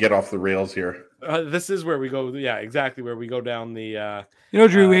you get off the rails here. This is where we go. Yeah, exactly where we go down the.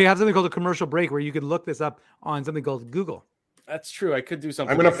 Drew, we have something called a commercial break where you could look this up on something called Google. That's true. I could do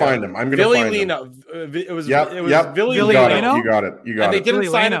something. I'm going to find him. I'm going to find him. It was Billy Lino. You got it. And they didn't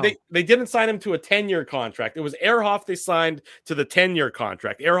sign him. They didn't sign him to a 10-year contract. It was Ehrhoff they signed to the 10-year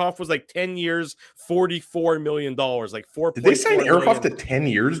contract. Ehrhoff was 10 years, $44 million, 4. Did they sign Ehrhoff to 10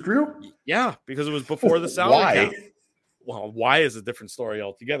 years, Drew? Yeah, because it was before the salary cap. Well, why is a different story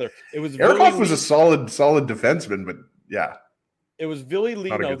altogether. It was Ehrhoff was a solid defenseman, but yeah. It was Ville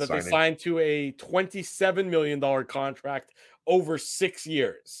Lino that they signed to a $27 million contract over 6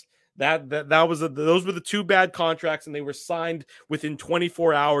 years. Those were the 2 bad contracts, and they were signed within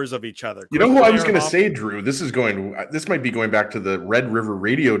 24 hours of each other. You know who I was going to say, Drew? This might be going back to the Red River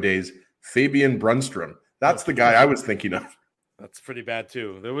Radio days. Fabian Brunstrom. That's the guy I was thinking of. That's pretty bad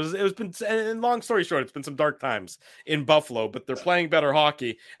too. And long story short, it's been some dark times in Buffalo, but they're playing better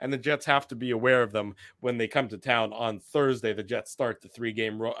hockey, and the Jets have to be aware of them when they come to town on Thursday. The Jets start the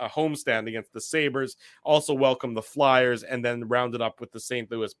 3-game homestand against the Sabres, also welcome the Flyers, and then round it up with the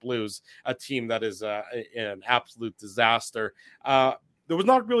St. Louis Blues, a team that is an absolute disaster. There was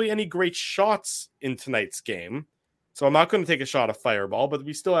not really any great shots in tonight's game. So I'm not going to take a shot of Fireball, but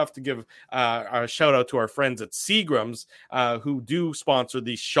we still have to give a shout out to our friends at Seagram's who do sponsor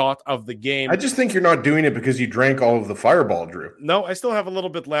the shot of the game. I just think you're not doing it because you drank all of the Fireball, Drew. No, I still have a little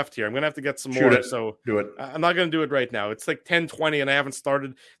bit left here. I'm going to have to get some more. So do it. I'm not going to do it right now. It's 10:20 and I haven't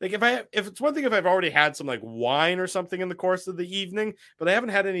started. If it's one thing if I've already had some wine or something in the course of the evening, but I haven't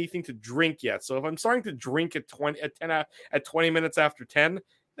had anything to drink yet. So if I'm starting to drink at 20 minutes after 10.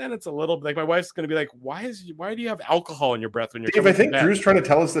 Then it's a little bit my wife's going to be like, why do you have alcohol in your breath when you're Dave, I think Drew's trying to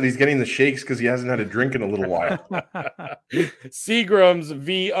tell us that he's getting the shakes because he hasn't had a drink in a little while. Seagram's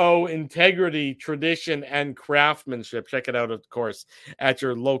VO integrity, tradition, and craftsmanship. Check it out, of course, at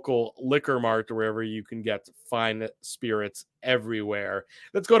your local liquor mart or wherever you can get fine spirits everywhere.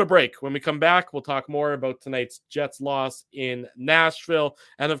 Let's go to break. When we come back, we'll talk more about tonight's Jets loss in Nashville.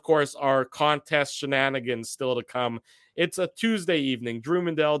 And of course, our contest shenanigans still to come. It's a Tuesday evening. Drew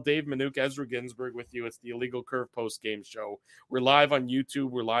Mandel, Dave Minuk, Ezra Ginsburg with you. It's the Illegal Curve post-game show. We're live on YouTube.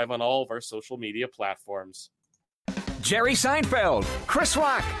 We're live on all of our social media platforms. Jerry Seinfeld, Chris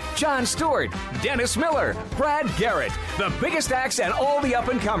Rock, Jon Stewart, Dennis Miller, Brad Garrett, the biggest acts and all the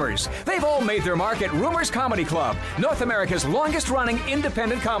up-and-comers. They've all made their mark at Rumors Comedy Club, North America's longest-running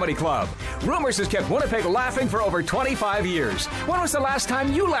independent comedy club. Rumors has kept Winnipeg laughing for over 25 years. When was the last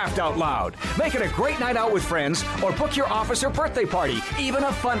time you laughed out loud? Make it a great night out with friends or book your office or birthday party, even a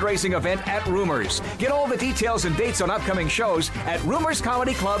fundraising event at Rumors. Get all the details and dates on upcoming shows at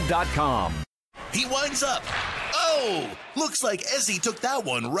rumorscomedyclub.com. He winds up. Oh, looks like Ezzy took that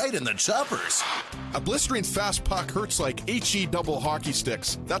one right in the choppers. A blistering fast puck hurts like HE double hockey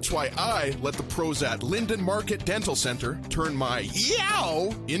sticks. That's why I let the pros at Linden Market Dental Center turn my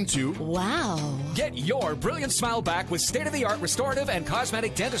yow into wow. Get your brilliant smile back with state-of-the-art restorative and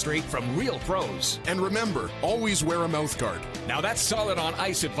cosmetic dentistry from real pros. And remember, always wear a mouth guard. Now that's solid on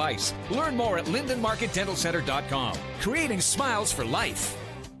ice advice. Learn more at lindenmarketdentalcenter.com. Creating smiles for life.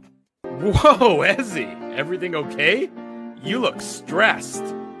 Whoa, Ezzy, everything okay? You look stressed.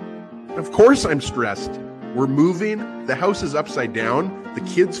 Of course I'm stressed. We're moving, the house is upside down, the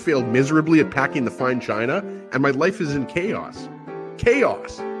kids failed miserably at packing the fine china, and my life is in chaos.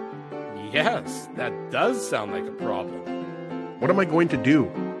 Chaos! Yes, that does sound like a problem. What am I going to do?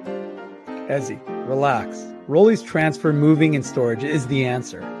 Ezzy, relax. Rolly's Transfer Moving and Storage is the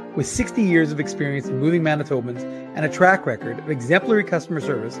answer. With 60 years of experience in moving Manitobans and a track record of exemplary customer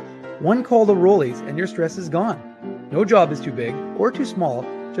service, one call to Rolly's and your stress is gone. No job is too big or too small.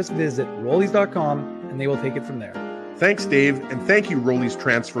 Just visit Rollies.com and they will take it from there. Thanks, Dave, and thank you, Rollies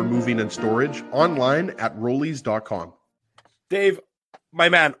Transfer Moving and Storage, online at Rollies.com. Dave, my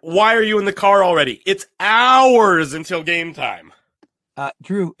man, why are you in the car already? It's hours until game time.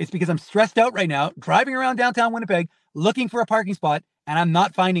 Drew, it's because I'm stressed out right now, driving around downtown Winnipeg, looking for a parking spot, and I'm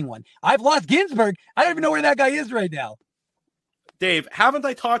not finding one. I've lost Ginsburg. I don't even know where that guy is right now. Dave, haven't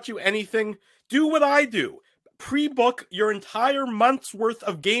I taught you anything? Do what I do. Pre-book your entire month's worth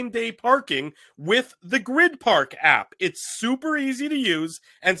of game day parking with the Grid Park app. It's super easy to use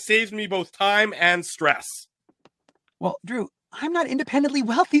and saves me both time and stress. Well, Drew, I'm not independently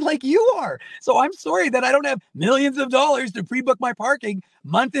wealthy like you are. So I'm sorry that I don't have millions of dollars to pre-book my parking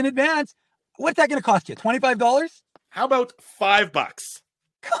month in advance. What's that going to cost you? $25? How about $5?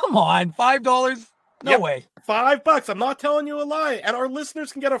 Come on, $5? No way. $5. I'm not telling you a lie. And our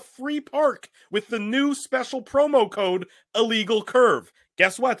listeners can get a free park with the new special promo code Illegal Curve.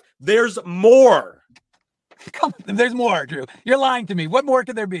 Guess what? There's more. Come on, there's more, Drew. You're lying to me. What more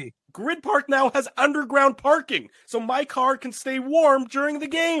could there be? Grid Park now has underground parking, so my car can stay warm during the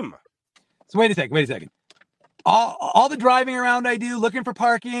game. So wait a second. All the driving around I do, looking for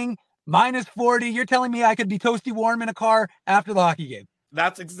parking, minus 40. You're telling me I could be toasty warm in a car after the hockey game?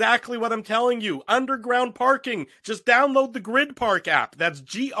 That's exactly what I'm telling you. Underground parking. Just download the Grid Park app. That's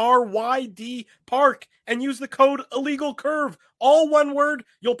GRYD Park and use the code Illegal Curve. All one word.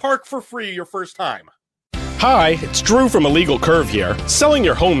 You'll park for free your first time. Hi, it's Drew from Illegal Curve here. Selling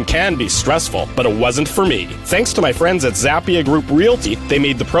your home can be stressful, but it wasn't for me. Thanks to my friends at Zappia Group Realty, they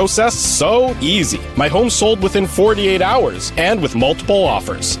made the process so easy. My home sold within 48 hours and with multiple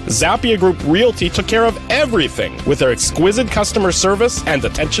offers. Zappia Group Realty took care of everything with their exquisite customer service and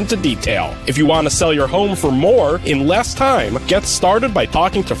attention to detail. If you want to sell your home for more in less time, get started by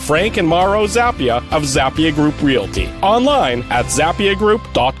talking to Frank and Mauro Zappia of Zappia Group Realty. Online at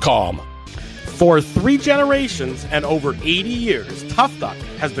zappiagroup.com. For 3 generations and over 80 years, Tough Duck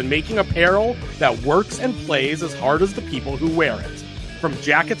has been making apparel that works and plays as hard as the people who wear it. From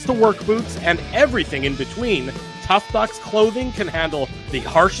jackets to work boots and everything in between, Tough Duck's clothing can handle the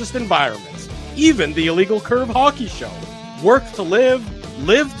harshest environments, even the Illegal Curve hockey show. Work to live,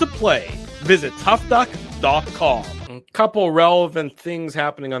 live to play. Visit toughduck.com. A couple relevant things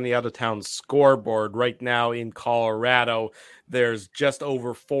happening on the out-of-town scoreboard right now in Colorado. There's just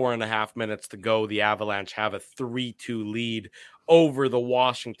over 4.5 minutes to go. The Avalanche have a 3-2 lead over the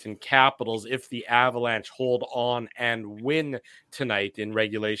Washington Capitals. If the Avalanche hold on and win tonight in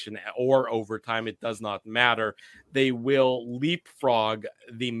regulation or overtime, it does not matter. They will leapfrog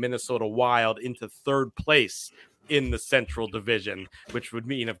the Minnesota Wild into third place in the Central Division, which would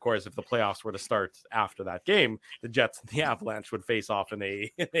mean, of course, if the playoffs were to start after that game, the Jets and the Avalanche would face off in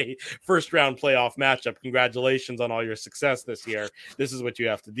a first-round playoff matchup. Congratulations on all your success this year. This is what you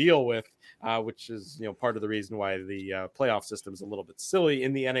have to deal with, which is part of the reason why the playoff system is a little bit silly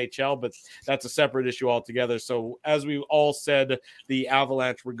in the NHL, but that's a separate issue altogether. So as we all said, the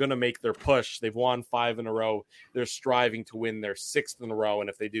Avalanche were going to make their push. They've won 5 in a row. They're striving to win their 6th in a row, and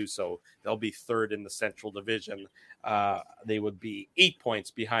if they do so, they'll be third in the Central Division. they would be 8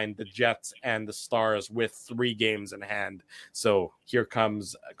 points behind the Jets and the Stars with 3 games in hand. So here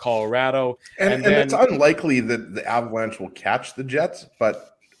comes Colorado. And it's unlikely that the Avalanche will catch the Jets, but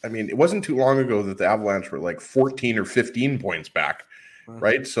I mean, it wasn't too long ago that the Avalanche were like 14 or 15 points back,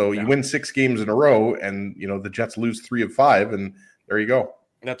 right? So you win 6 games in a row and, the Jets lose 3 of 5 and there you go.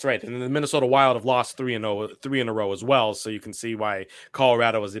 That's right. And then the Minnesota Wild have lost 3 in a row as well. So you can see why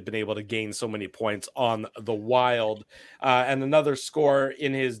Colorado has been able to gain so many points on the Wild. And another score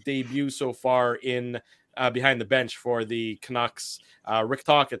in his debut so far in behind the bench for the Canucks. Rick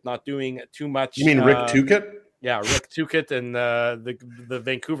Tocchet not doing too much. You mean Rick Tocchet? Yeah, Rick Tocchet and the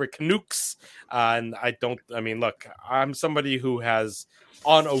Vancouver Canucks. Look, I'm somebody who has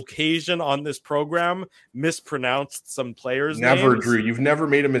on occasion on this program mispronounced some players' Never, names. Drew. You've never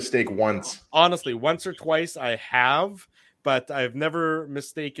made a mistake once. Honestly, once or twice I have, but I've never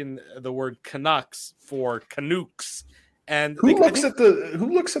mistaken the word Canucks for Canucks. And who looks at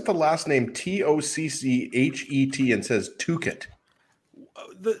the last name Tocchet and says Tocchet?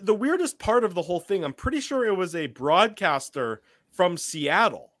 The weirdest part of the whole thing, I'm pretty sure it was a broadcaster from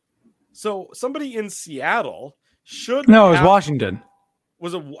Seattle. So somebody in Seattle should. No, it was Washington.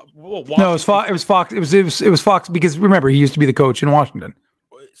 Was it? Washington? No, it was Fox. It was Fox. It was Fox because remember he used to be the coach in Washington.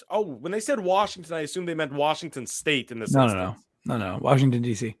 Oh, when they said Washington, I assumed they meant Washington State in this instance. No, Washington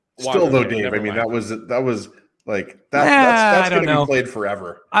D.C. Still though, Dave. I mean, that was like that's going to be played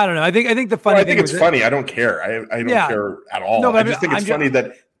forever. I don't know. I think the funny. I think it's funny. I don't care. I don't care at all. No, I just think it's funny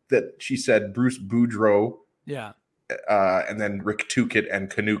that she said Bruce Boudreau. Yeah. And then Rick Tocchet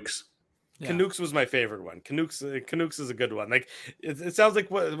and Canucks. Yeah. Canucks was my favorite one. Canucks is a good one. Like it sounds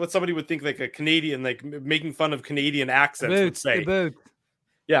like what somebody would think like a Canadian, like making fun of Canadian accents would say.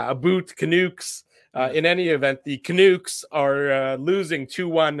 Yeah, a boot, Canucks. In any event, the Canucks are losing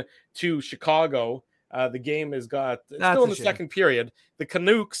 2-1 to Chicago. The game is still in the second period. The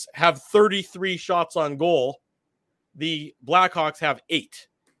Canucks have 33 shots on goal. The Blackhawks have 8.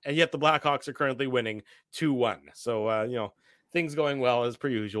 And yet the Blackhawks are currently winning 2-1. So, things going well as per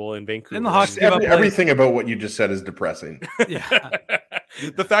usual in Vancouver. And the Hawks everything about what you just said is depressing. Yeah.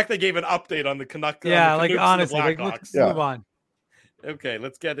 The fact they gave an update on the Canucks. Yeah, on the Canucks honestly, and the Blackhawks. Let's move on. Okay,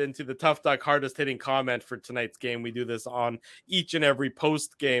 let's get into the Tough Duck hardest hitting comment for tonight's game. We do this on each and every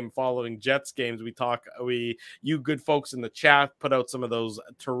post game following Jets games. You good folks in the chat put out some of those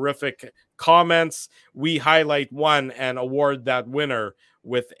terrific comments. We highlight one and award that winner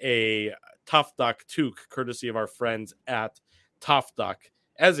with a Tough Duck toque, courtesy of our friends at Tough Duck.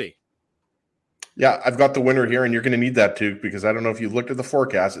 Ezzy. Yeah, I've got the winner here, and you're going to need that too, because I don't know if you looked at the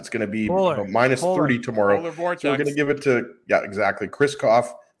forecast. It's going to be minus 30 tomorrow. So we're going to give it to, exactly, Chris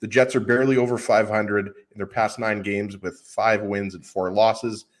Koff. The Jets are barely over 500 in their past 9 games with 5 wins and 4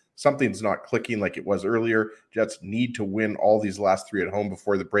 losses. Something's not clicking like it was earlier. Jets need to win all these last 3 at home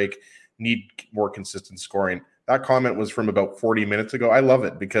before the break, need more consistent scoring. That comment was from about 40 minutes ago. I love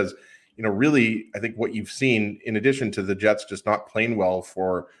it because, really, I think what you've seen, in addition to the Jets just not playing well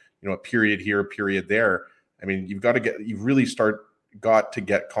for – a period here, a period there. I mean, you've got to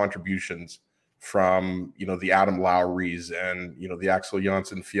get contributions from, the Adam Lowrys and, the Axel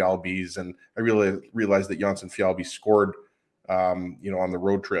Jonsson-Fjällbys. And I really realized that Jonsson-Fjällby scored, on the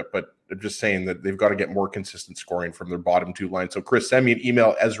road trip, but I'm just saying that they've got to get more consistent scoring from their bottom 2 lines. So Chris, send me an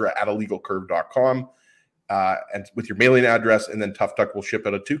email, ezra@illegalcurve.com, and with your mailing address, and then Tough Duck will ship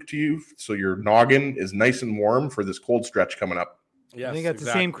out a toque to you. So your noggin is nice and warm for this cold stretch coming up. Yes, I think that's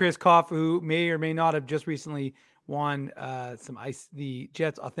the same Chris Koff who may or may not have just recently won the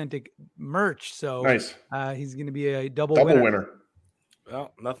Jets authentic merch. So nice. He's going to be a double winner.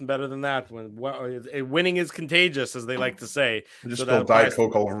 Well, nothing better than that. Winning is contagious, as they like to say. I just spilled Diet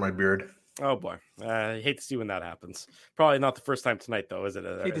Coke all over my beard. Oh boy, I hate to see when that happens. Probably not the first time tonight, though, is it?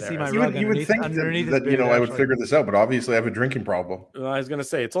 Hate to see my you would think that I would figure this out, but obviously I have a drinking problem. I was going to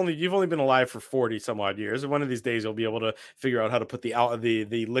say you've only been alive for 40 some odd years, and one of these days you'll be able to figure out how to put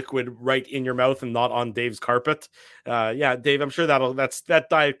the liquid right in your mouth and not on Dave's carpet. Yeah, Dave, I'm sure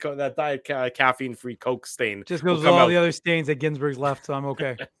that diet caffeine free Coke stain just goes with all the other stains that Ginsburg's left, so I'm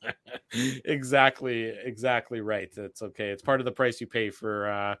okay. Exactly right. It's okay. It's part of the price you pay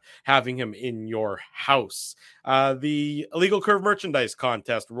for having him in your house. The Illegal Curve merchandise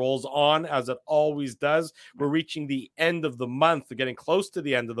contest rolls on as it always does. We're reaching the end of the month. We're getting close to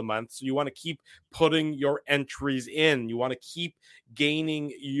the end of the month, so you want to keep putting your entries in. You want to keep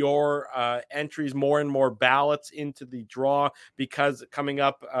gaining your entries, more and more ballots into the draw, because coming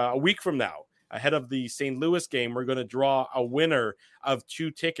up a week from now, ahead of the St. Louis game, we're going to draw a winner of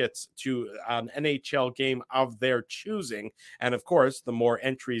 2 tickets to an NHL game of their choosing. And of course, the more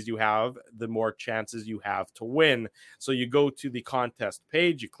entries you have, the more chances you have to win. So you go to the contest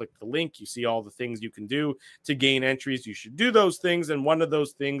page, you click the link, you see all the things you can do to gain entries. You should do those things. And one of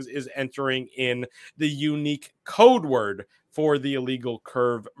those things is entering in the unique code word for the Illegal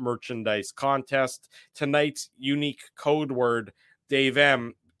Curve merchandise contest. Tonight's unique code word, Dave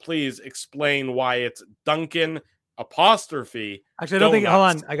M., please explain why it's Duncan apostrophe. Actually, I don't think, hold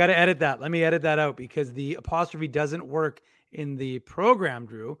on, I got to edit that. Let me edit that out because the apostrophe doesn't work in the program,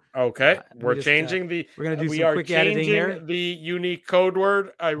 Drew. Okay, we're changing we're going to do some quick editing here. The unique code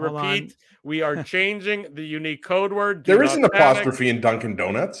word. I repeat, we are changing the unique code word. There is an apostrophe in Dunkin'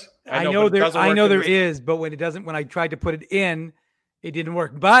 Donuts. I know there is, but when I tried to put it in, it didn't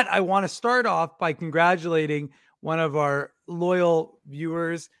work. But I want to start off by congratulating one of our loyal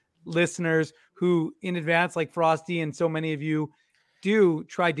viewers, listeners, who in advance, like Frosty and so many of you do,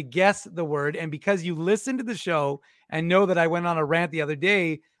 tried to guess the word. And because you listened to the show and know that I went on a rant the other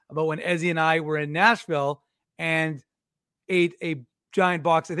day about when Ezzy and I were in Nashville and ate a giant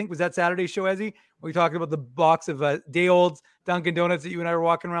box. I think, was that Saturday's show, Ezzy? We talked about the box of day-old Dunkin' Donuts that you and I were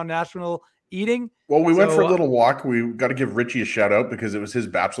walking around Nashville eating. Well, we went for a little walk. We got to give Richie a shout out because it was his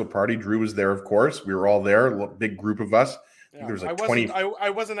bachelor party. Drew was there, of course. We were all there, a big group of us. Yeah, there was like 20. I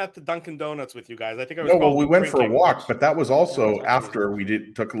wasn't at the Dunkin' Donuts with you guys. I think I was. No, well, we went for a walk, but that was also after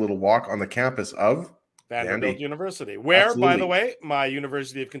we took a little walk on the campus of Vanderbilt University, where, by the way, my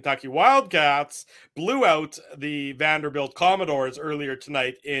University of Kentucky Wildcats blew out the Vanderbilt Commodores earlier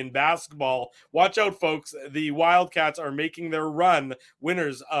tonight in basketball. Watch out, folks. The Wildcats are making their run,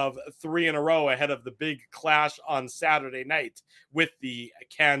 winners of 3 in a row ahead of the big clash on Saturday night with the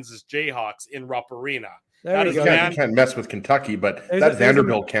Kansas Jayhawks in Rupp Arena. You can't mess with Kentucky, but that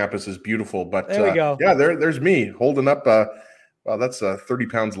Vanderbilt campus is beautiful. But there we go. Yeah, there's me holding up. Well, that's 30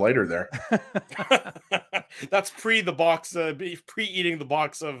 pounds lighter there. That's pre eating the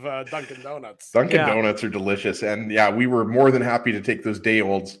box of Dunkin' Donuts. Dunkin' Donuts are delicious, and we were more than happy to take those day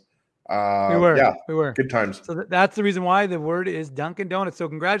olds. We were good times. So that's the reason why the word is Dunkin' Donuts. So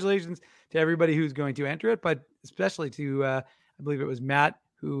congratulations to everybody who's going to enter it, but especially to I believe it was Matt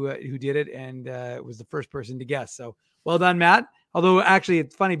who did it, and was the first person to guess. So well done, Matt. Although actually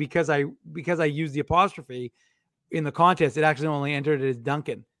it's funny because I used the apostrophe in the contest, it actually only entered it as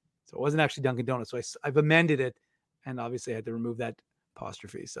Dunkin'. So it wasn't actually Dunkin' Donuts. So I've amended it, and obviously I had to remove that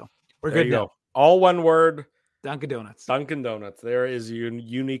apostrophe. So we're good now. Go. All one word. Dunkin' Donuts. Dunkin' Donuts. There is a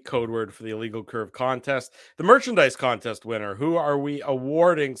unique code word for the Illegal Curve contest. The merchandise contest winner. Who are we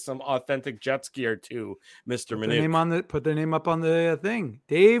awarding some authentic Jets gear to, Mr. Manu? Put their name up on the thing.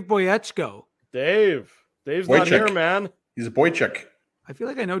 Dave Boyechko. Dave's not here, man. He's a Boychuk. I feel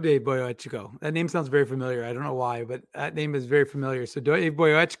like I know Dave Boyechko. That name sounds very familiar. I don't know why, but that name is very familiar. So Dave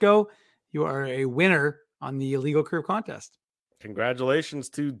Boyechko, you are a winner on the Illegal Curve contest. Congratulations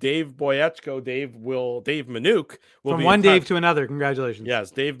to Dave Boyechko. Dave Manouk will from be one Dave to another. Congratulations.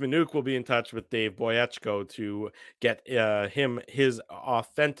 Yes, Dave Manouk will be in touch with Dave Boyechko to get him his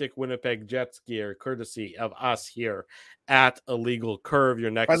authentic Winnipeg Jets gear, courtesy of us here at Illegal Curve.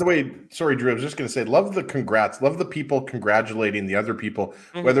 Your next. By the way, sorry, Drew. I was just going to say, love the congrats. Love the people congratulating the other people,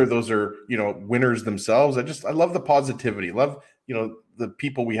 whether those are winners themselves. I love the positivity. Love the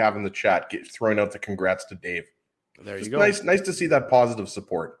people we have in the chat throwing out the congrats to Dave. There you go. Nice to see that positive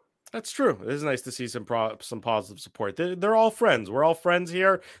support. That's true. It is nice to see some positive support. They're all friends. We're all friends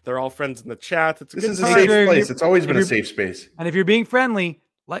here. They're all friends in the chat. This is a safe place. It's always been a safe space. And if you're being friendly,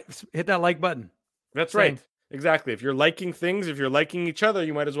 hit that like button. That's right. Exactly. If you're liking things, if you're liking each other,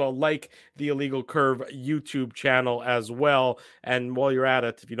 you might as well like the Illegal Curve YouTube channel as well. And while you're at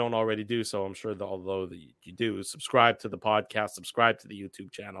it, if you don't already do so, I'm sure although you do, subscribe to the podcast, subscribe to the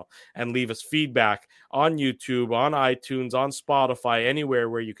YouTube channel, and leave us feedback on YouTube, on iTunes, on Spotify, anywhere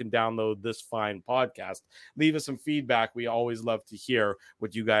where you can download this fine podcast. Leave us some feedback. We always love to hear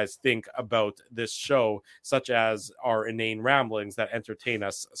what you guys think about this show, such as our inane ramblings that entertain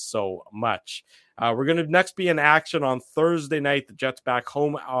us so much. We're going to next be in action on Thursday night. The Jets back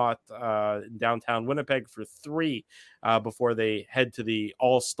home at downtown Winnipeg for 3 before they head to the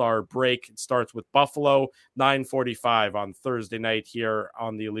All-Star break. It starts with Buffalo, 9:45 on Thursday night here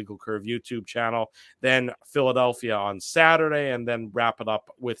on the Illegal Curve YouTube channel. Then Philadelphia on Saturday, and then wrap it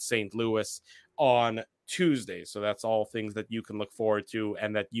up with St. Louis on Tuesday. So that's all things that you can look forward to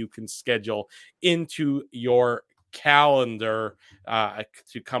and that you can schedule into your calendar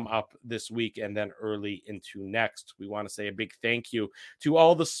to come up this week and then early into next. We want to say a big thank you to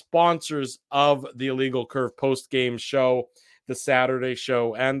all the sponsors of the Illegal Curve post-game show. the Saturday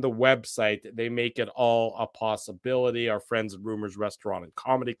show, and the website. They make it all a possibility. Our friends at Rumors Restaurant and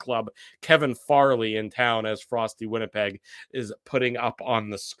Comedy Club, Kevin Farley in town as Frosty Winnipeg is putting up on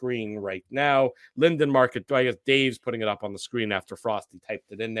the screen right now. Linden Market, I guess Dave's putting it up on the screen after Frosty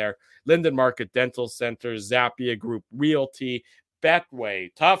typed it in there. Linden Market Dental Center, Zappia Group Realty, Betway,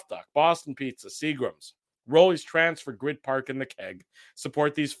 Tough Duck, Boston Pizza, Seagram's, Rolly's Transfer, Grid Park, and The Keg.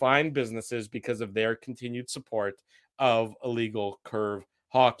 Support these fine businesses because of their continued support of Illegal Curve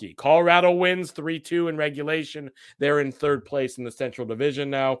Hockey. Colorado wins 3-2 in regulation. They're in third place in the Central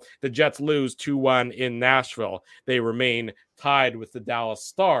Division now. The Jets lose 2-1 in Nashville. They remain tied with the Dallas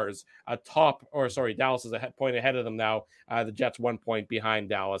Stars. Dallas is a point ahead of them now. The Jets 1 point behind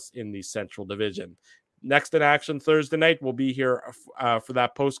Dallas in the Central Division. Next in action Thursday night, we'll be here for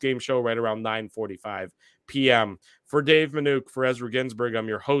that post-game show right around 9:45 p.m. For Dave Minuk, for Ezra Ginsburg, I'm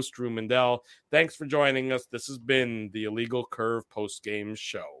your host, Drew Mandel. Thanks for joining us. This has been the Illegal Curve post-game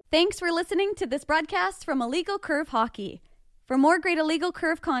show. Thanks for listening to this broadcast from Illegal Curve Hockey. For more great Illegal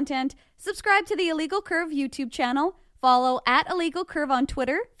Curve content, subscribe to the Illegal Curve YouTube channel, follow @Illegal Curve on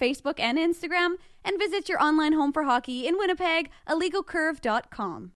Twitter, Facebook, and Instagram, and visit your online home for hockey in Winnipeg, illegalcurve.com.